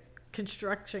in the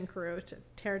construction crew to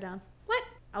tear down. What?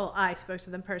 Oh, I spoke to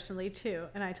them personally too,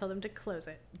 and I told them to close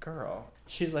it. Girl.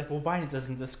 She's like, well, why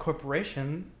doesn't this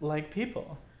corporation like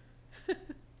people?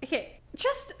 Okay,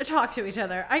 just talk to each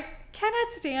other. I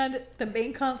cannot stand the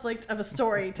main conflict of a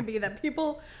story to be that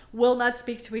people will not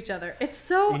speak to each other. It's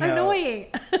so annoying.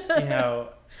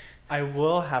 I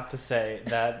will have to say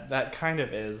that kind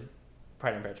of is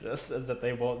Pride and Prejudice, is that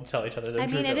they won't tell each other their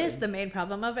true it is feelings. the main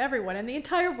problem of everyone in the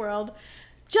entire world.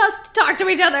 Just talk to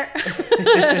each other.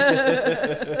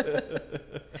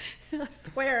 I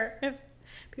swear, if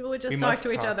people would just talk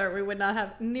to each other, we would not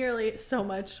have nearly so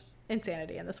much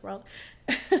insanity in this world.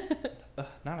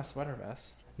 Not a sweater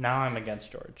vest. Now I'm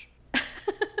against George.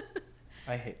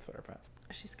 I hate sweater vests.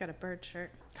 She's got a bird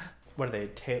shirt. What are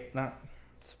they? Not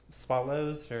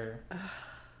swallows or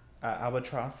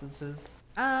albatrosses?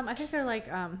 I think they're like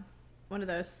one of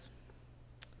those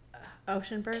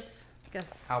ocean birds. I guess.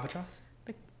 Albatross?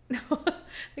 No,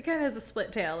 it kind of has a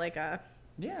split tail, like a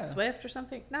swift or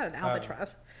something. Not an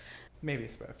albatross. Maybe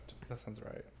swift. That sounds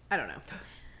right. I don't know.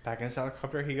 Back in his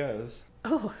helicopter he goes.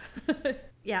 Oh,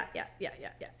 yeah.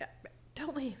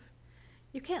 Don't leave.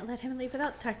 You can't let him leave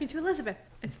without talking to Elizabeth.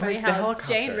 It's funny how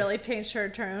Jane really changed her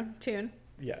tune.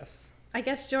 Yes. I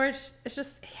guess George is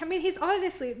just, he's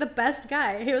honestly the best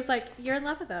guy. He was like, you're in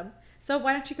love with him. So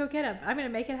why don't you go get him? I'm going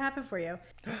to make it happen for you.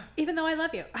 Even though I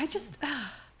love you.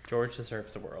 George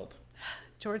deserves the world.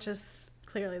 George is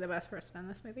clearly the best person in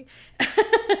this movie.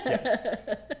 Yes.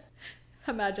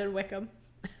 Imagine Wickham.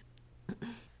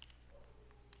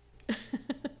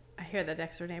 I hear the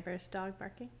next door neighbor's dog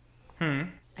barking.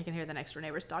 I can hear the next door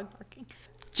neighbor's dog barking.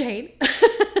 Jane.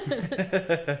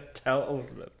 Tell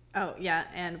Elizabeth. Oh, yeah,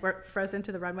 and we're frozen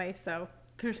to the runway, so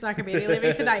there's not going to be any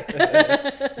leaving tonight.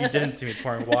 You didn't see me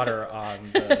pouring water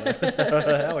on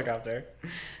the helicopter.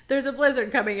 There's a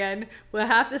blizzard coming in. We'll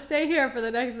have to stay here for the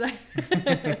next night.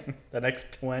 The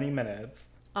next 20 minutes.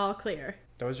 All clear.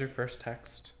 That was your first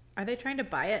text? Are they trying to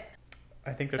buy it?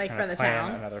 I think they're Like trying for to the plan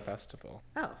town? another festival.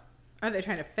 Oh. Are they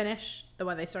trying to finish the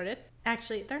one they started?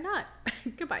 Actually, they're not.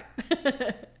 Goodbye.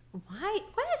 Why?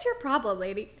 What is your problem,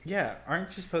 lady? Yeah,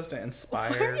 aren't you supposed to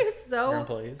inspire Why are you your so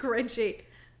employees? cringy?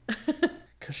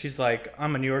 Because she's like,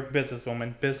 I'm a New York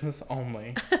businesswoman, business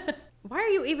only. Why are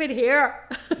you even here?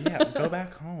 Yeah, go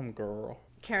back home, girl.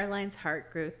 Caroline's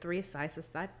heart grew 3 sizes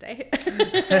that day.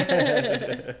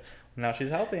 Now she's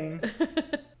helping.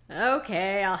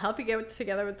 Okay, I'll help you get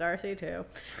together with Darcy too.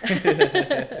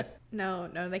 No,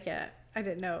 they can't. I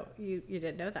didn't know. You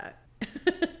didn't know that.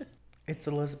 It's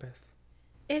Elizabeth.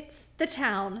 It's the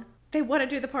town. They want to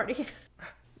do the party.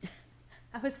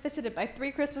 I was visited by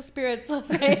 3 Christmas spirits last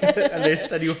night. And they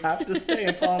said you have to stay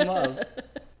and fall in love.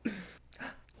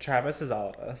 Travis is all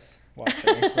of us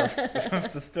watching. We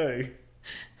have to stay.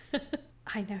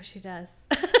 I know she does.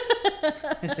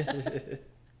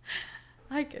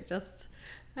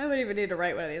 I wouldn't even need to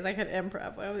write one of these. I could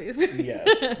improv one of these movies. Yes.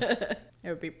 It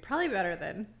would be probably better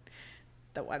than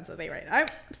the ones that they write. I'm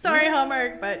sorry,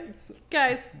 Hallmark, but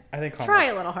guys, I think try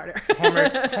a little harder.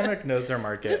 Hallmark knows their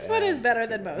market. This one is better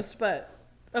than most, but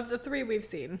of the 3 we've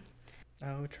seen.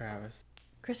 Oh, Travis.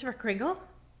 Christopher Kringle?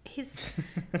 He's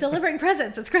delivering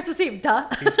presents. It's Christmas Eve, duh.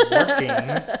 He's working.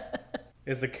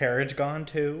 Is the carriage gone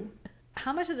too?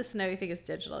 How much of the snow do you think is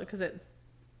digital? Because it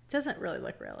doesn't really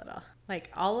look real at all.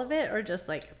 Like all of it or just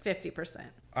like 50%?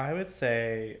 I would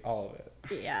say all of it.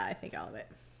 Yeah, I think all of it.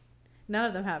 None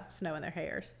of them have snow in their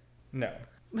hairs. No.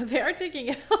 But they are taking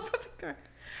it off of the car.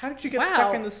 How did you get Wow.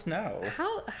 stuck in the snow?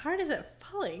 How hard is it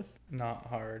falling? Not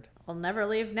hard. I'll never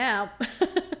leave now.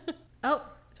 Oh,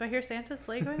 do I hear Santa's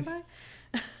sleigh going by?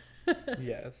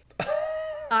 Yes.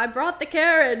 I brought the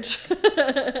carriage.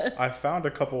 I found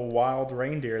a couple wild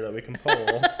reindeer that we can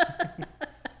pull.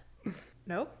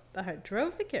 Nope, I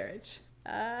drove the carriage.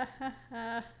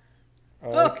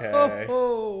 Okay.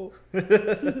 Oh.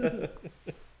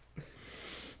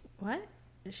 What?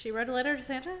 She wrote a letter to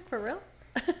Santa? For real?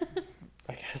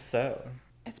 I guess so.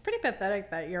 It's pretty pathetic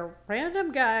that your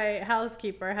random guy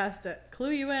housekeeper has to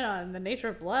clue you in on the nature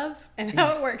of love and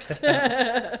how it works.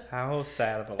 How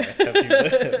sad of a life have you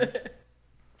lived?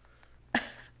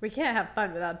 We can't have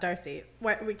fun without Darcy.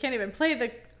 We can't even play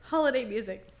the holiday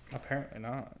music. Apparently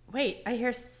not. Wait, I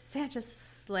hear Santa's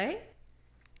sleigh?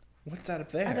 What's that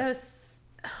up there? Are those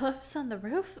hoofs on the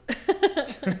roof?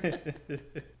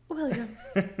 William.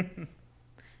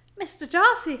 Mr.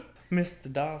 Darcy.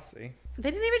 Mr. Darcy. They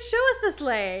didn't even show us the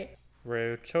sleigh.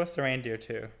 Rude. Show us the reindeer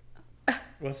too.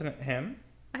 Wasn't it him?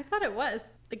 I thought it was.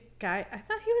 The guy, I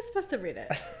thought he was supposed to read it.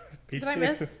 Me Did I too.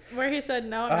 miss where he said,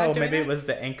 no, I'm Oh, not doing maybe it? it was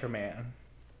the anchor man.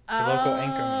 The local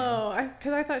anchor man. Oh,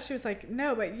 because I thought she was like,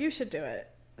 no, but you should do it.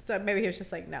 So maybe he was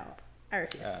just like, no, I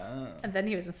refuse. Oh. And then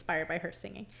he was inspired by her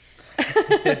singing.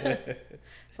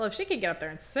 Well, if she can get up there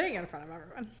and sing in front of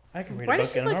everyone. I can read Why a does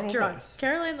book she in a look normal drunk? voice.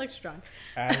 Caroline looks drunk.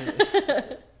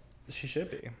 She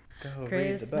should be. Go read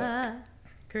Christmas, the book.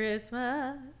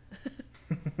 Christmas.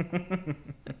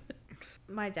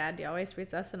 My dad always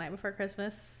reads us the night before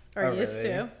Christmas, or Oh, used really?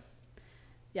 to.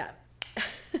 Yeah.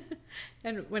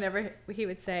 And whenever he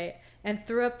would say, and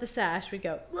threw up the sash, we'd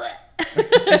go,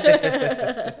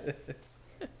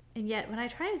 and yet when I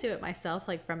try to do it myself,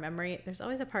 like from memory, there's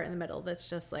always a part in the middle that's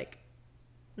just like,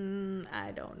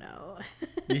 I don't know.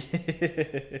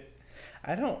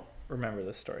 I don't remember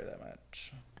this story that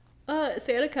much.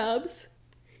 Santa comes,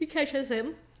 he catches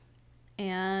him,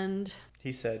 and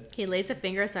He said, he lays a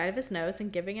finger aside of his nose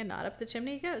and giving a nod up the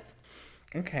chimney he goes.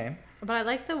 okay. But I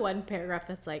like the one paragraph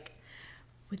that's like,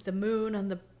 with the moon on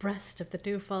the breast of the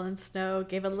new fallen snow,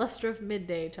 gave a luster of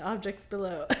midday to objects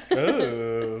below.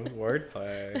 Ooh,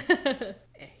 wordplay.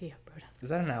 Is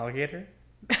that an alligator?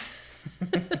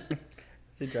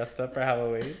 Is he dressed up for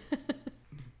Halloween?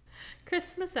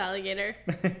 Christmas alligator.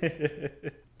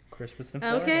 Christmas in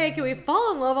Florida. Okay, can we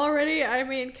fall in love already? I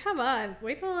mean, come on.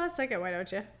 Wait till the last second, why don't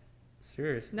you?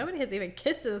 Seriously. Nobody has even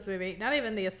kissed in this movie, not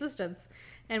even the assistants.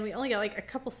 And we only got like a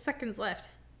couple seconds left.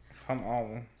 Come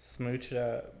on. Smooch it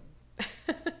up.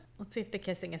 Let's see if the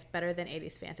kissing is better than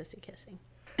 80s fantasy kissing.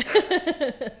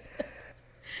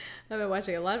 I've been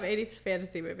watching a lot of 80s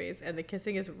fantasy movies, and the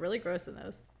kissing is really gross in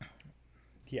those.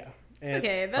 Yeah.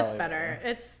 Okay, that's probably better.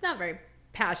 It's not very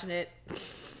passionate.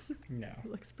 No. It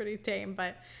looks pretty tame,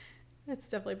 but it's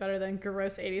definitely better than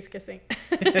gross 80s kissing.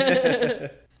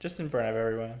 Just in front of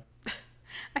everyone.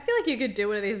 I feel like you could do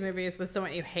one of these movies with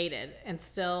someone you hated and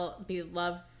still be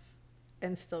love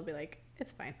and still be like,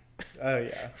 it's fine. Oh,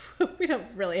 yeah. We don't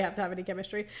really have to have any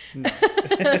chemistry. No.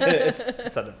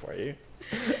 It's set up for you.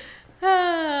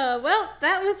 Well,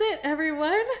 that was it,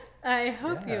 everyone. I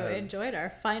hope you Yes. enjoyed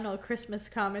our final Christmas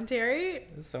commentary.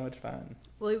 It was so much fun.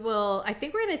 I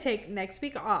think we're going to take next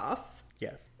week off,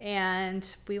 Yes.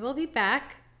 and we will be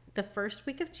back the first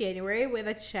week of January with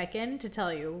a check-in to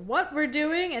tell you what we're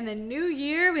doing in the new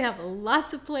year. We have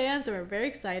lots of plans and we're very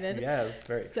excited. Yes,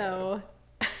 very excited. So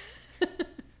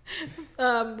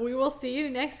we will see you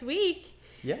next week.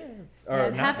 Yes. Or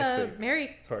and not have next a week.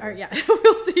 merry Sort or of. yeah,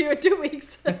 we'll see you in 2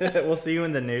 weeks. We'll see you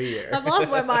in the new year. I've lost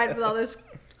my mind with all this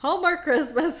Hallmark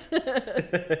Christmas.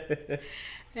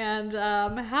 And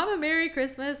have a Merry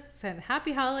Christmas and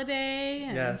Happy Holiday.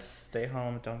 And Yes, stay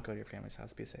home. Don't go to your family's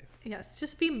house. Be safe. yes,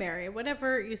 just be merry.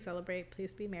 Whatever you celebrate,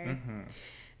 please be merry. Mm-hmm.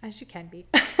 As you can be.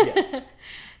 Yes.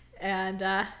 And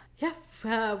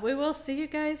we will see you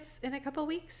guys in a couple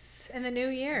weeks in the new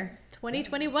year,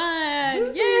 2021.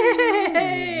 Woo-hoo!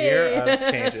 Yay! Year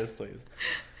of changes, please.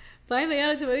 Finally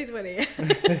out of 2020.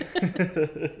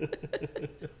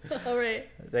 All right.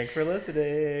 Thanks for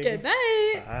listening. Good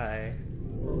night. Bye.